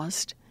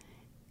lost,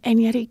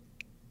 and yet he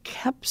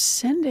kept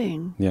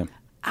sending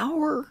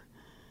our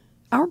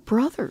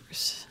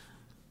brothers,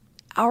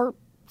 our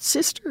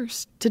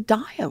sisters to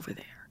die over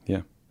there.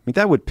 Yeah. mean,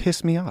 that would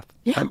piss me off.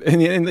 Yeah.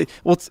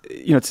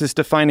 It's this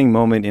defining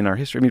moment in our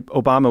history. I mean,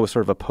 Obama was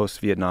sort of a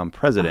post-Vietnam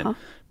president,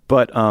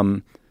 but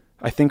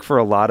I think for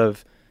a lot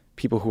of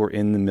people who are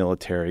in the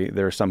military,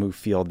 there are some who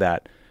feel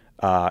that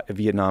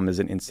Vietnam is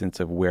an instance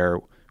of where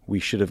we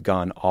should have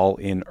gone all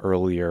in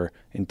earlier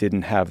and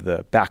didn't have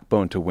the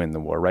backbone to win the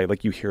war, right?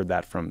 Like you hear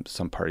that from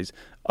some parties.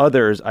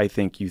 Others, I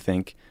think you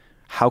think,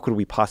 how could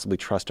we possibly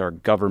trust our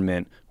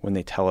government when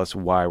they tell us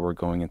why we're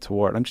going into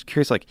war? And I'm just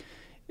curious, like,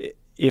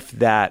 if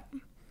that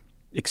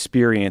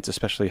experience,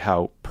 especially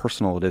how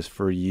personal it is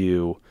for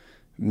you,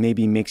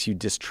 maybe makes you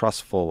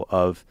distrustful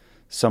of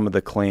some of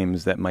the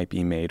claims that might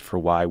be made for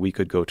why we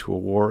could go to a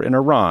war in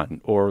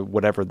Iran or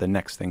whatever the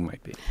next thing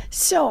might be.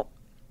 So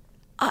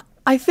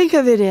I think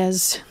of it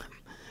as,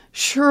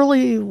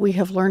 surely we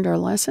have learned our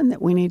lesson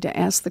that we need to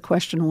ask the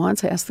question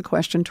once, ask the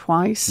question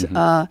twice,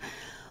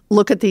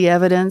 look at the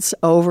evidence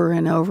over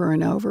and over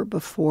and over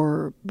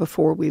before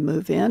we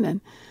move in.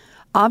 And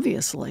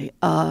obviously,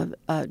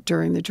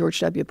 during the George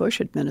W.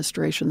 Bush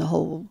administration, the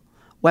whole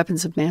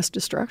weapons of mass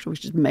destruction was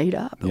just made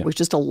up. It was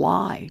just a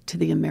lie to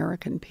the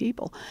American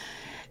people.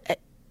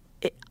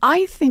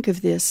 I think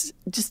of this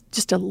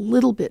just a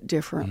little bit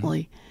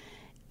differently,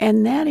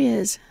 and that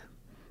is,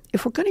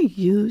 if we're going to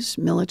use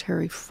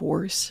military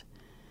force,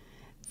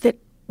 that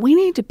we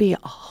need to be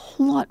a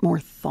whole lot more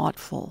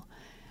thoughtful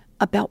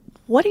about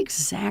what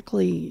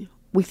exactly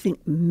we think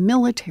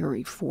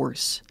military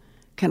force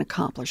can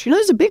accomplish. You know,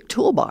 there's a big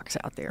toolbox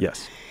out there.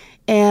 Yes.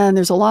 And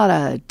there's a lot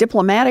of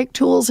diplomatic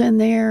tools in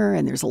there,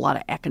 and there's a lot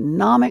of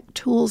economic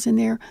tools in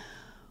there.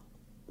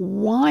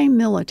 Why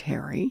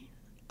military?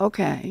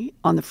 Okay,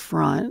 on the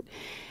front.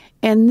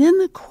 And then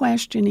the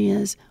question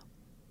is,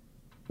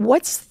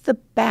 what's the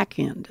back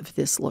end of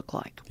this look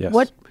like?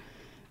 Yes.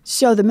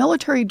 So the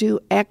military do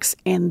X,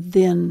 and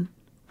then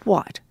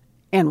what?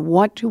 And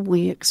what do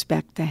we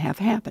expect to have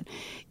happen?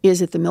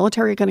 Is it the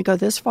military going to go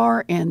this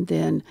far, and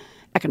then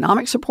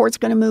economic support's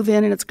going to move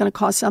in and it's going to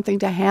cause something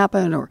to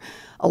happen, or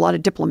a lot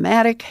of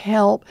diplomatic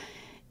help?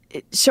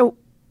 So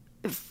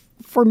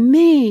for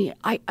me,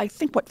 I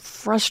think what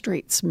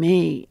frustrates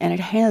me, and it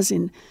has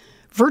in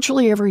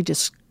virtually every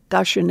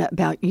discussion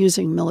about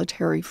using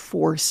military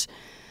force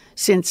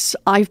since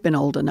I've been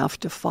old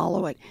enough to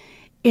follow it,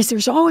 is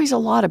there's always a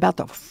lot about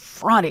the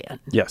front end.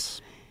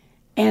 Yes.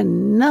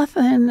 And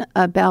nothing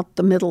about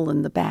the middle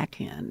and the back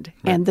end.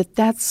 Right. And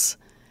that's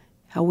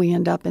how we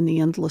end up in the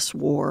endless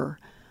war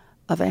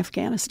of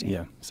Afghanistan.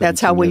 Yeah, that's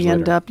how we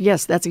end up.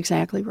 Yes, that's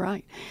exactly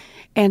right.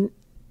 And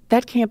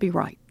that can't be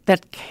right.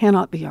 That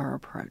cannot be our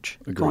approach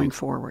going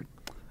forward.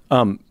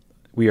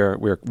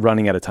 We're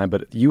running out of time,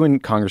 but you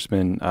and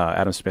Congressman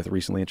Adam Smith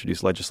recently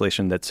introduced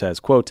legislation that says,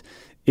 quote,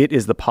 "It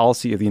is the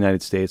policy of the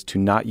United States to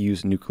not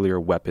use nuclear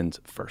weapons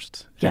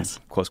first." Yes.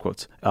 And, close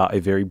quotes. A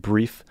very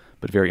brief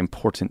but very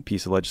important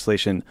piece of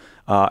legislation.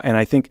 And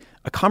I think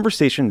a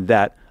conversation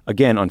that,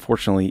 again,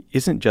 unfortunately,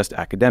 isn't just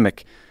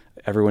academic.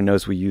 Everyone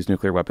knows we used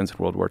nuclear weapons in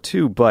World War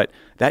II, but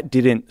that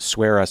didn't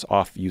swear us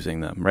off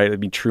using them, right? I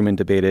mean, Truman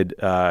debated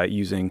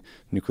using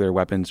nuclear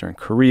weapons during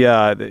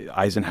Korea.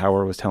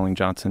 Eisenhower was telling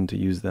Johnson to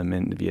use them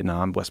in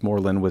Vietnam.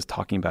 Westmoreland was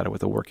talking about it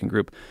with a working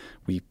group.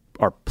 We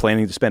are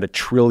planning to spend $1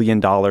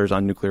 trillion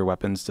on nuclear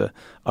weapons to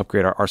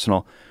upgrade our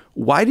arsenal.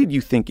 Why did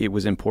you think it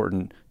was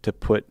important to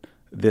put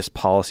this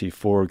policy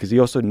forward? Because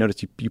you also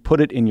noticed you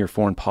put it in your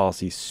foreign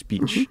policy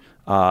speech,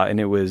 and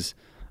it was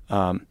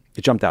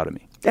it jumped out at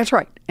me. That's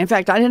right. In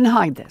fact, I didn't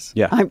hide this.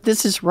 Yeah.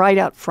 This is right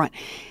out front.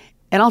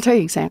 And I'll tell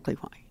you exactly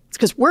why. It's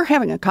because we're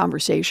having a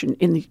conversation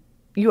in the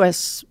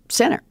U.S.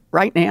 Senate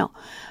right now.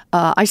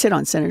 I sit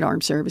on Senate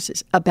Armed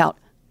Services about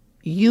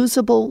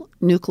usable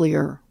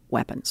nuclear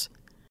weapons.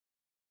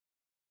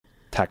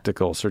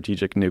 Tactical,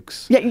 strategic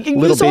nukes. Yeah, you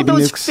little use all baby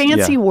those nukes.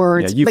 fancy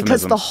words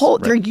because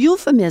they're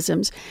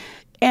euphemisms.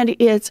 And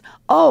it's,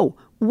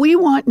 we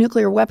want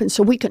nuclear weapons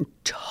so we can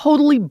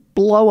totally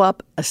blow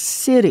up a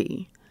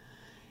city,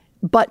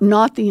 but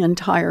not the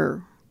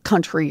entire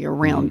country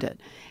around it.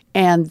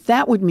 And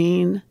that would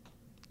mean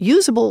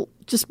usable,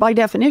 just by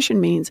definition,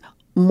 means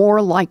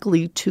more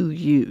likely to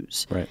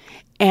use. Right.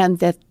 And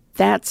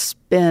that's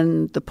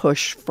been the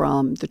push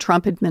from the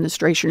Trump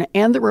administration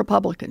and the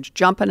Republicans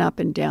jumping up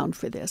and down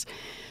for this.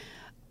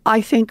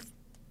 I think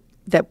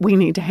that we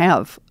need to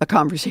have a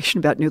conversation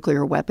about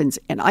nuclear weapons,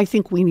 and I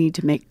think we need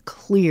to make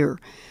clear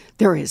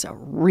there is a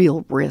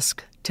real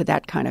risk to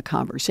that kind of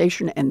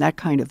conversation and that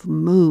kind of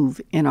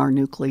move in our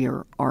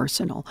nuclear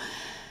arsenal.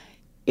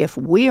 If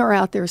we are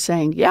out there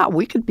saying, yeah,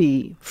 we could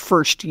be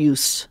first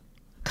use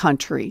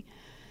country,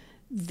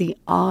 the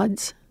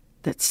odds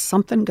that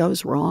something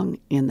goes wrong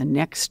in the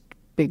next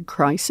big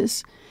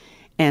crisis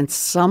and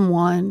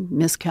someone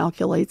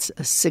miscalculates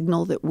a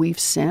signal that we've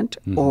sent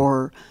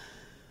or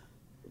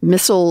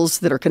missiles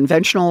that are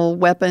conventional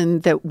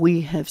weapon that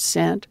we have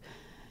sent,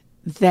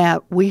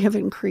 that we have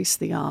increased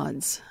the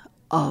odds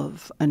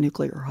of a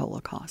nuclear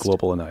holocaust.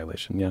 Global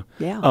annihilation, yeah.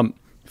 Yeah.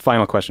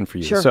 Final question for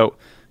you. Sure. So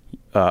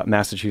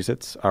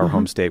Massachusetts, our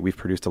home state, we've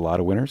produced a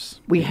lot of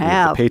winners. We have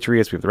have. The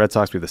Patriots, we have the Red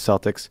Sox, we have the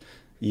Celtics,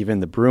 even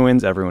the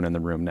Bruins. Everyone in the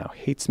room now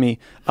hates me.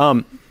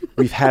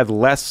 We've had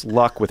less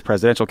luck with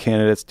presidential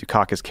candidates,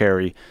 Dukakis,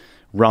 Kerry,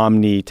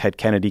 Romney, Ted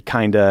Kennedy,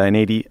 kinda, and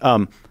 80.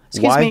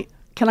 Excuse me,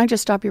 can I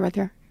just stop you right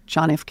there?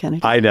 John F.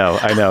 Kennedy. I know.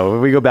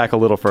 If we go back a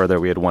little further,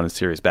 we had one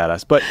serious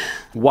badass. But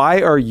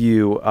why are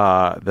you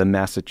the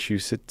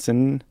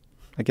Massachusettsan,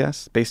 I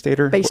guess, Bay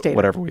Stater? Bay Stater.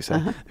 Whatever we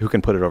say. Who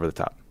can put it over the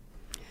top?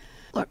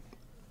 Look,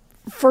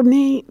 for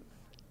me,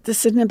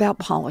 this isn't about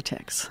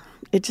politics.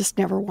 It just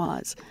never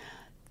was.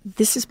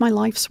 This is my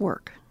life's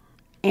work,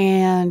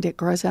 and it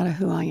grows out of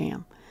who I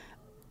am.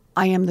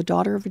 I am the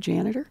daughter of a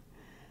janitor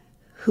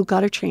who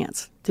got a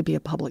chance to be a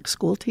public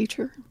school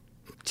teacher,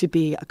 to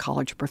be a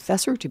college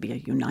professor, to be a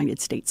United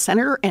States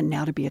senator, and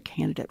now to be a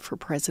candidate for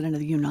president of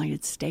the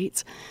United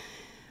States,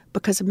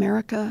 because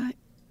America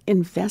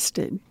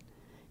invested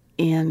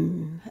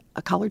in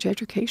a college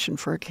education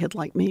for a kid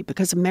like me,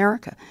 because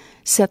America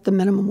set the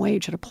minimum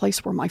wage at a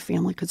place where my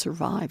family could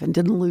survive and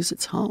didn't lose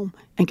its home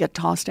and get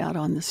tossed out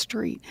on the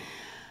street.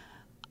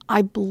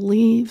 I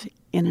believe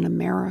in an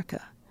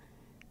America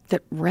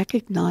that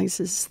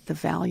recognizes the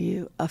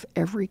value of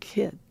every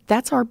kid.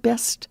 That's our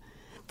best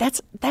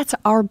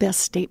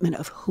statement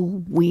of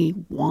who we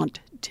want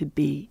to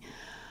be.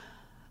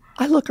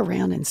 I look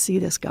around and see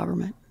this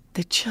government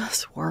that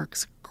just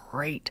works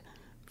great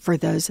for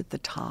those at the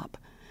top.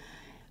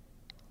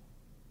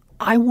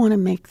 I want to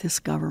make this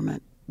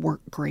government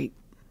work great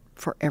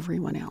for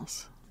everyone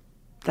else.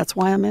 That's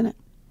why I'm in it.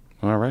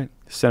 All right.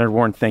 Senator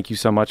Warren, thank you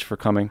so much for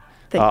coming.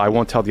 I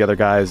won't tell the other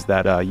guys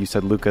that you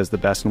said Luca is the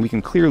best, and we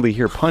can clearly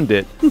hear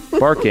Pundit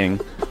barking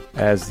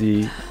as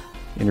the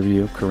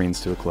interview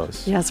careens to a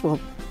close. Yes, well,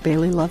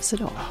 Bailey loves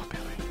it all. Oh,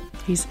 Bailey.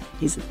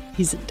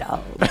 He's a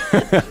dog.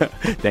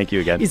 Thank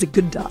you again. He's a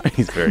good dog.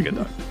 He's a very good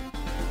dog.